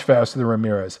 much, much faster than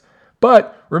Ramirez.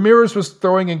 But Ramirez was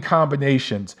throwing in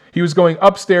combinations. He was going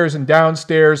upstairs and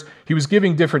downstairs. He was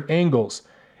giving different angles.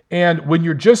 And when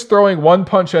you're just throwing one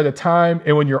punch at a time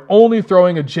and when you're only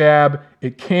throwing a jab,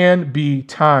 it can be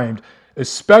timed,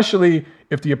 especially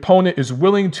if the opponent is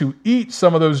willing to eat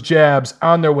some of those jabs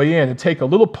on their way in and take a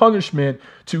little punishment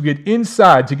to get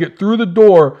inside, to get through the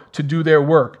door to do their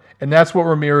work. And that's what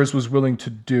Ramirez was willing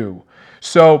to do.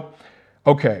 So,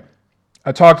 okay,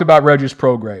 I talked about Regis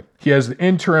Prograis. He has the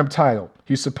interim title.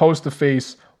 He's supposed to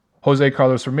face Jose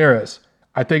Carlos Ramirez.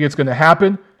 I think it's going to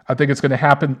happen. I think it's going to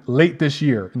happen late this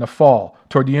year, in the fall,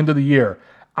 toward the end of the year.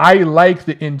 I like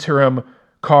the interim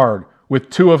card with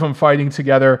 2 of them fighting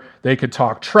together. They could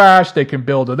talk trash. They can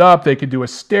build it up. They can do a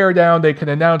stare down. They can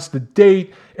announce the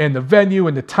date and the venue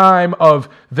and the time of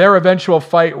their eventual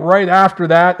fight right after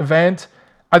that event.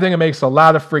 I think it makes a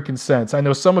lot of freaking sense. I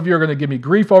know some of you are going to give me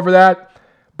grief over that,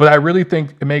 but I really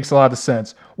think it makes a lot of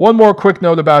sense. One more quick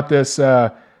note about this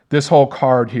whole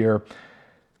card here.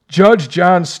 Judge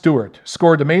Jon Stewart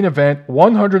scored the main event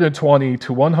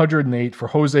 120-108 for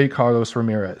Jose Carlos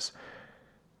Ramirez.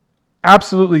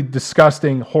 Absolutely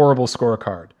disgusting, horrible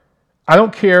scorecard. I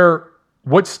don't care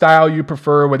what style you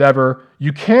prefer, whatever.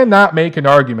 You cannot make an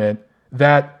argument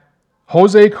that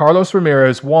Jose Carlos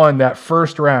Ramirez won that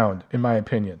first round, in my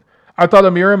opinion. I thought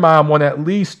Amir Imam won at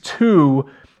least 2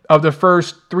 of the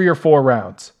first 3 or 4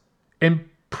 rounds. And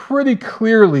pretty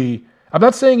clearly, I'm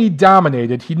not saying he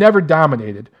dominated. He never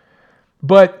dominated.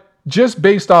 But just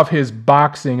based off his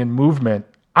boxing and movement,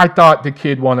 I thought the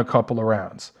kid won a couple of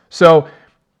rounds. So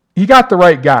he got the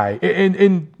right guy.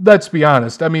 And let's be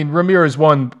honest. I mean, Ramirez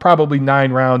won probably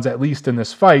 9 rounds at least in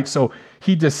this fight. So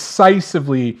he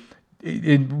decisively,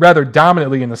 rather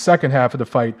dominantly in the second half of the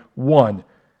fight, won.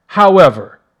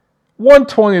 However,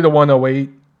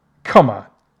 120-108, come on.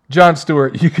 Jon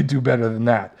Stewart, you could do better than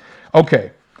that.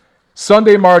 Okay,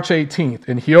 Sunday, March 18th,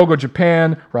 in Hyogo,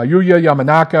 Japan, Ryuya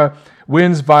Yamanaka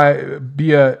wins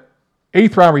via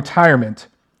 8th round retirement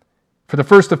for the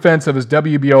first defense of his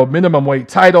WBO minimum weight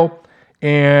title,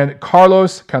 and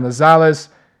Carlos Canizales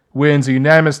wins a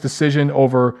unanimous decision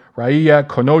over Raiya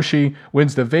Konoshi,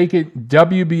 wins the vacant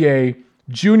WBA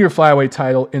junior flyweight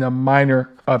title in a minor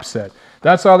upset.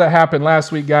 That's all that happened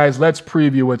last week, guys. Let's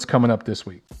preview what's coming up this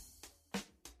week.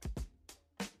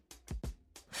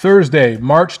 Thursday,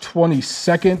 March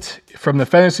 22nd, from the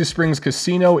Fantasy Springs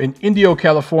Casino in Indio,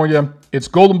 California, it's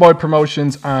Golden Boy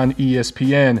Promotions on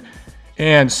ESPN.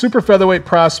 And super featherweight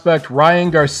prospect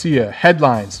Ryan Garcia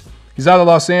headlines. He's out of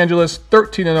Los Angeles,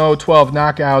 13-0, 12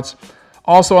 knockouts.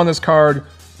 Also on this card,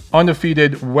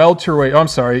 undefeated welterweight.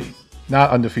 Not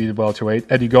undefeated welterweight.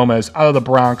 Eddie Gomez out of the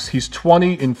Bronx. He's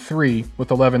 20-3 with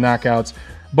 11 knockouts.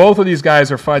 Both of these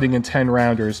guys are fighting in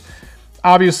 10-rounders.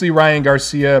 Obviously, Ryan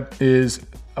Garcia is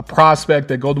a prospect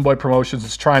that Golden Boy Promotions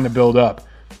is trying to build up.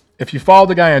 If you follow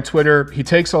the guy on Twitter, he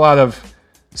takes a lot of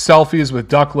selfies with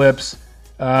duck lips.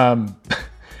 And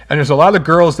there's a lot of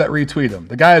girls that retweet him.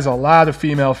 The guy has a lot of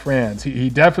female fans. He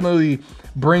definitely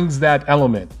brings that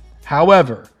element.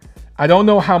 However, I don't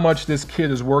know how much this kid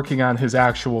is working on his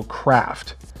actual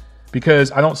craft,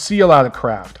 because I don't see a lot of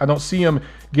craft. I don't see him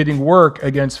getting work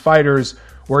against fighters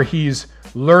where he's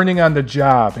learning on the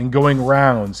job and going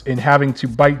rounds and having to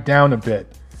bite down a bit.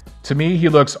 To me, he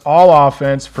looks all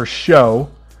offense for show,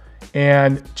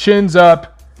 and chins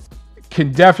up,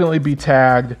 can definitely be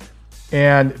tagged,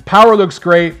 and power looks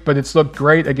great, but it's looked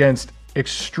great against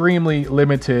extremely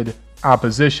limited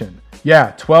opposition.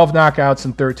 Yeah, 12 knockouts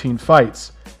in 13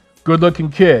 fights. Good-looking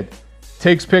kid.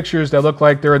 Takes pictures that look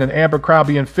like they're in an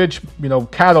Abercrombie and Fitch,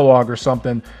 catalog or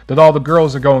something that all the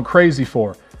girls are going crazy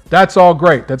for. That's all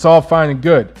great. That's all fine and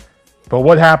good. But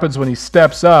what happens when he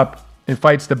steps up and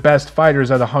fights the best fighters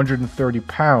at 130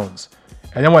 pounds?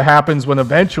 And then what happens when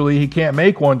eventually he can't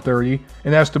make 130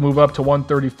 and has to move up to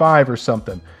 135 or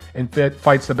something and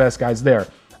fights the best guys there?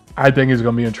 I think he's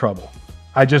going to be in trouble.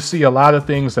 I just see a lot of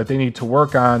things that they need to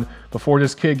work on before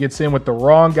this kid gets in with the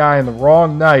wrong guy in the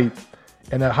wrong night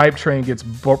and that hype train gets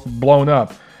blown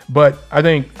up. But I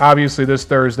think, obviously, this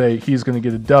Thursday, he's going to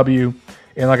get a W.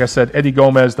 And like I said, Eddie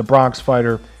Gomez, the Bronx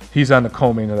fighter, he's on the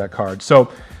co-main of that card.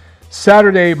 So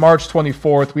Saturday, March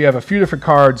 24th, we have a few different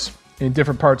cards in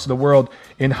different parts of the world.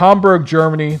 In Hamburg,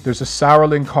 Germany, there's a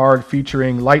Sauerland card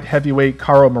featuring light heavyweight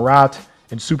Karo Murat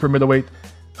and super middleweight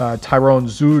Tyrone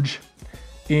Zuj.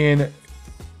 In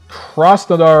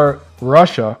Krasnodar,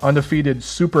 Russia, undefeated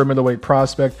super middleweight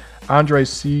prospect Andrei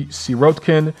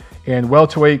Sirotkin and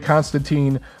welterweight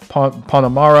Konstantin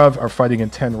Ponomarev are fighting in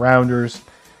 10-rounders.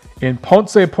 In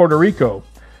Ponce, Puerto Rico,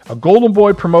 a Golden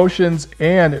Boy Promotions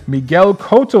and Miguel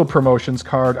Cotto Promotions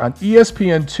card on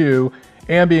ESPN2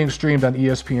 and being streamed on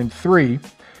ESPN3.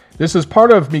 This is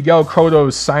part of Miguel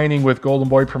Cotto's signing with Golden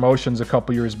Boy Promotions a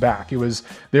couple years back.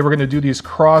 They were going to do these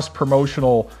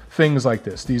cross-promotional things like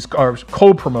this. These are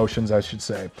co-promotions, I should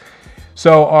say.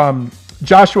 So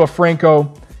Joshua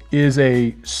Franco is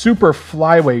a super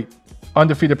flyweight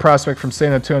undefeated prospect from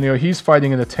San Antonio. He's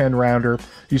fighting in a 10-rounder.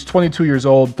 He's 22 years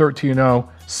old, 13-0,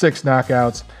 6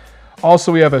 knockouts.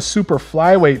 Also, we have a super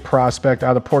flyweight prospect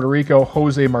out of Puerto Rico,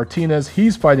 Jose Martinez.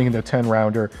 He's fighting in a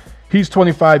 10-rounder. He's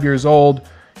 25 years old.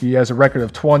 He has a record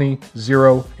of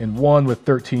 20-0-1 with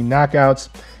 13 knockouts.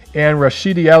 And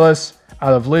Rashidi Ellis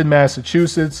out of Lynn,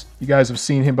 Massachusetts. You guys have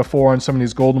seen him before on some of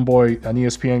these Golden Boy on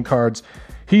ESPN cards.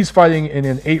 He's fighting in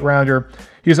an 8-rounder.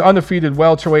 He's undefeated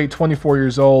welterweight, 24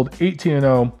 years old,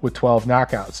 18-0 with 12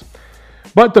 knockouts.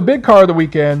 But the big card of the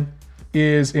weekend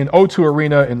is in O2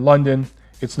 Arena in London.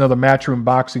 It's another Matchroom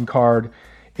boxing card.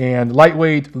 And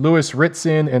lightweight Lewis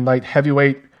Ritson and light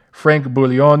heavyweight Frank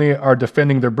Buglioni are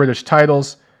defending their British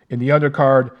titles in the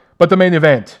undercard. But the main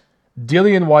event,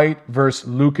 Dillian Whyte versus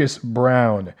Lucas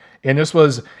Browne. And this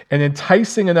was an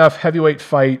enticing enough heavyweight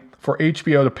fight for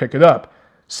HBO to pick it up.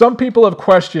 Some people have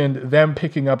questioned them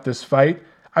picking up this fight.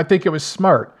 I think it was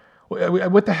smart.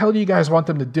 What the hell do you guys want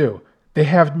them to do? They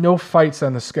have no fights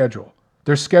on the schedule.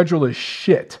 Their schedule is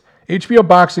shit. HBO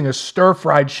Boxing is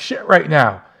stir-fried shit right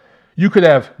now. You could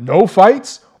have no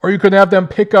fights, or you could have them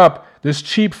pick up this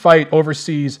cheap fight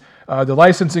overseas. The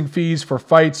licensing fees for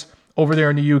fights over there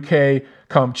in the UK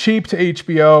come cheap to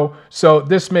HBO. So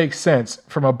this makes sense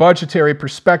from a budgetary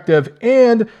perspective.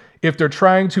 And if they're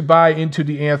trying to buy into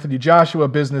the Anthony Joshua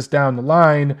business down the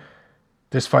line,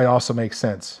 this fight also makes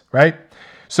sense, right?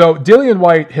 So Dillian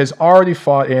Whyte has already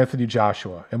fought Anthony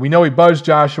Joshua. And we know he buzzed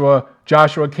Joshua.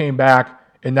 Joshua came back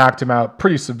and knocked him out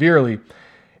pretty severely.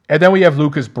 And then we have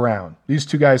Lucas Browne. These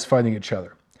two guys fighting each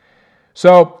other.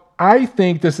 So I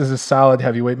think this is a solid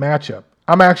heavyweight matchup.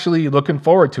 I'm actually looking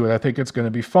forward to it. I think it's going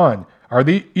to be fun. Are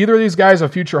either of these guys a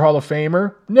future Hall of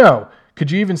Famer? No.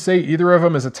 Could you even say either of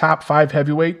them is a top 5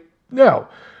 heavyweight? No.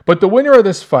 But the winner of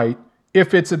this fight,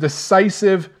 if it's a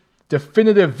decisive,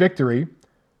 definitive victory,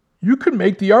 you could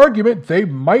make the argument they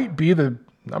might be the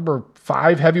number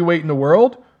 5 heavyweight in the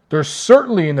world. They're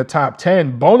certainly in the top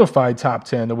 10, bona fide top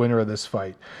 10, the winner of this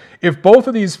fight. If both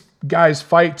of these guys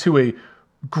fight to a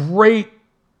great,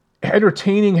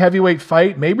 entertaining heavyweight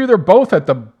fight, maybe they're both at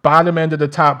the bottom end of the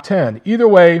top 10. Either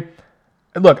way,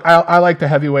 look, I like the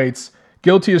heavyweights.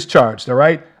 Guilty as charged, all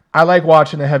right? I like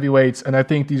watching the heavyweights, and I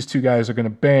think these two guys are going to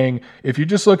bang. If you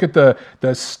just look at the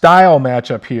style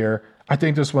matchup here, I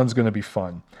think this one's going to be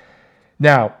fun.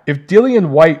 Now, if Dillian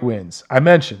Whyte wins, I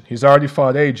mentioned he's already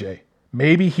fought AJ.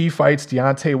 Maybe he fights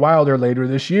Deontay Wilder later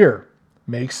this year.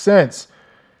 Makes sense.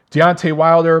 Deontay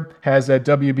Wilder has that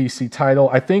WBC title.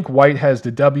 I think Whyte has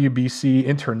the WBC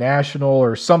International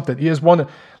or something. He has one,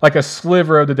 like a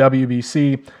sliver of the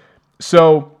WBC.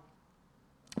 So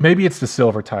maybe it's the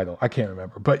silver title. I can't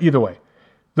remember. But either way,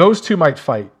 those two might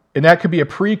fight. And that could be a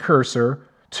precursor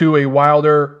to a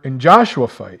Wilder and Joshua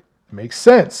fight. Makes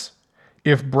sense.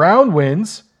 If Browne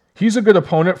wins, he's a good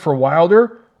opponent for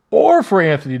Wilder or for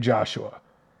Anthony Joshua.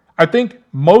 I think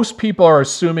most people are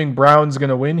assuming Browne's going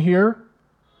to win here.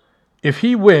 If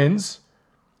he wins,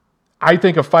 I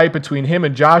think a fight between him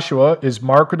and Joshua is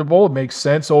marketable. It makes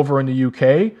sense over in the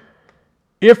UK.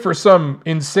 If for some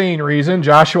insane reason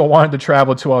Joshua wanted to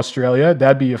travel to Australia,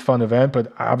 that'd be a fun event,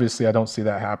 but obviously I don't see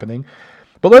that happening.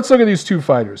 But let's look at these two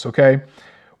fighters, okay?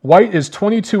 Whyte is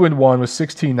 22-1 with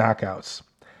 16 knockouts.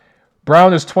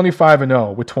 Browne is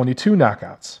 25-0 with 22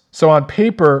 knockouts. So on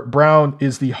paper, Browne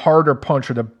is the harder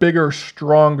puncher, the bigger,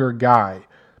 stronger guy.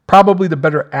 Probably the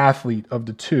better athlete of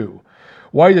the two.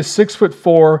 Whyte is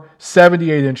 6'4",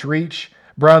 78-inch reach.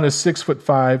 Browne is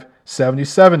 6'5",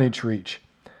 77-inch reach.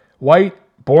 Whyte,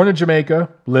 born in Jamaica,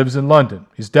 lives in London.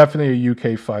 He's definitely a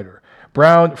UK fighter.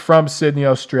 Browne from Sydney,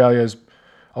 Australia. Is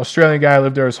Australian guy,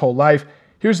 lived there his whole life.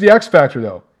 Here's the X factor,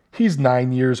 though. He's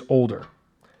 9 years older.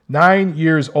 9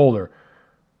 years older.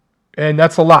 And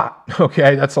that's a lot,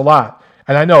 okay? That's a lot.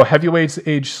 And I know heavyweights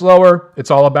age slower. It's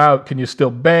all about, can you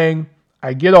still bang?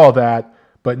 I get all that.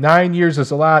 But 9 years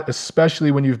is a lot,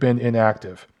 especially when you've been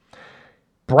inactive.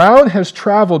 Browne has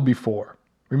traveled before.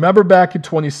 Remember back in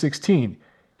 2016,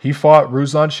 he fought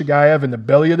Ruslan Shagayev in the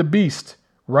belly of the beast,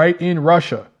 right in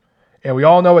Russia. And we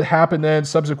all know what happened then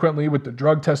subsequently with the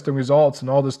drug testing results and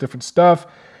all this different stuff.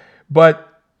 But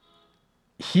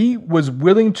he was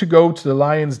willing to go to the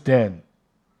Lion's Den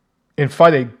and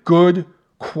fight a good,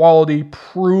 quality,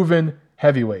 proven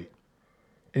heavyweight.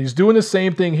 And he's doing the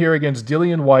same thing here against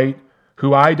Dillian Whyte,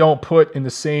 who I don't put in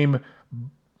the same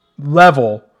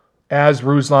level as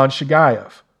Ruslan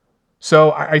Shagayev.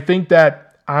 So I think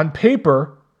that on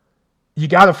paper, you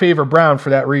got to favor Browne for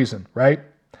that reason, right?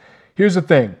 Here's the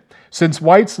thing. Since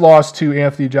Whyte's loss to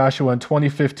Anthony Joshua in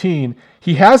 2015,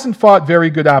 he hasn't fought very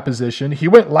good opposition. He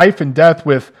went life and death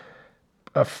with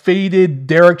a faded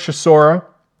Derek Chisora,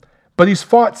 but he's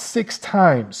fought 6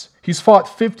 times. He's fought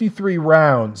 53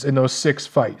 rounds in those 6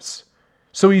 fights.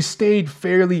 So he stayed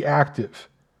fairly active.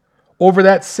 Over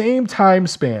that same time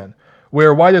span,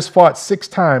 where Whyte has fought 6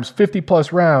 times,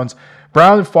 50-plus rounds,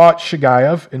 Browne fought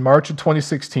Shagayev in March of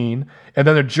 2016, and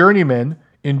then a journeyman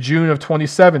in June of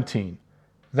 2017.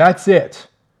 That's it.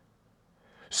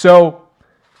 So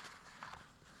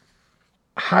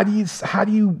how do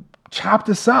you chop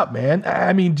this up, man?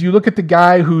 I mean, do you look at the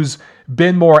guy who's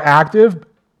been more active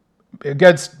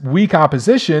against weak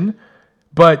opposition,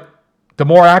 but the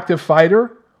more active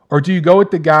fighter? Or do you go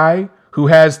with the guy who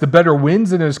has the better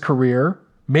wins in his career,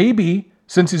 maybe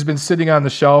since he's been sitting on the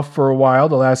shelf for a while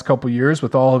the last couple years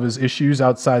with all of his issues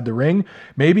outside the ring.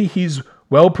 Maybe he's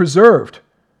well preserved.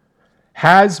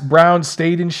 Has Brown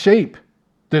stayed in shape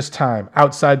this time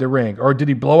outside the ring? Or did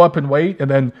he blow up in weight and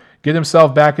then get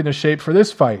himself back into shape for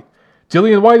this fight?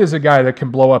 Dillian Whyte is a guy that can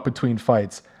blow up between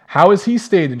fights. How has he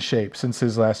stayed in shape since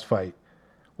his last fight?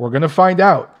 We're going to find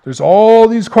out. There's all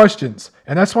these questions.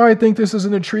 And that's why I think this is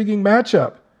an intriguing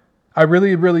matchup. I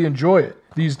really, really enjoy it.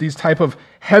 These type of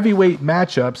heavyweight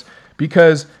matchups,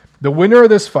 because the winner of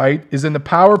this fight is in the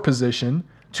power position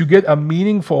to get a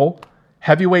meaningful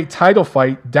heavyweight title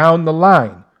fight down the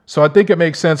line. So I think it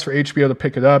makes sense for HBO to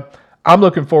pick it up. I'm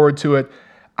looking forward to it.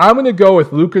 I'm going to go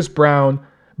with Lucas Brown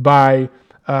by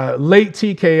late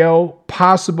TKO,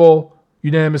 possible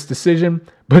unanimous decision,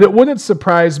 but it wouldn't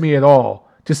surprise me at all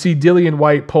to see Dillian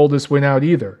Whyte pull this win out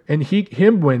either, and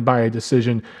him win by a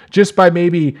decision, just by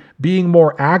maybe being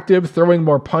more active, throwing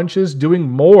more punches, doing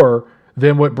more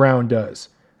than what Brown does.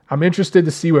 I'm interested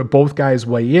to see what both guys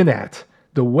weigh in at.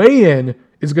 The weigh-in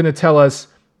is going to tell us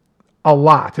a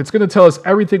lot. It's going to tell us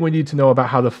everything we need to know about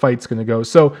how the fight's going to go.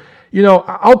 So,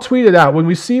 I'll tweet it out. When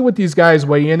we see what these guys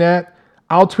weigh in at,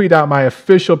 I'll tweet out my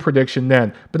official prediction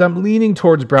then. But I'm leaning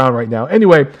towards Brown right now.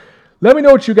 Anyway, let me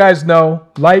know what you guys know.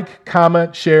 Like,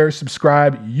 comment, share,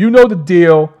 subscribe. You know the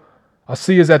deal. I'll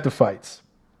see you at the fights.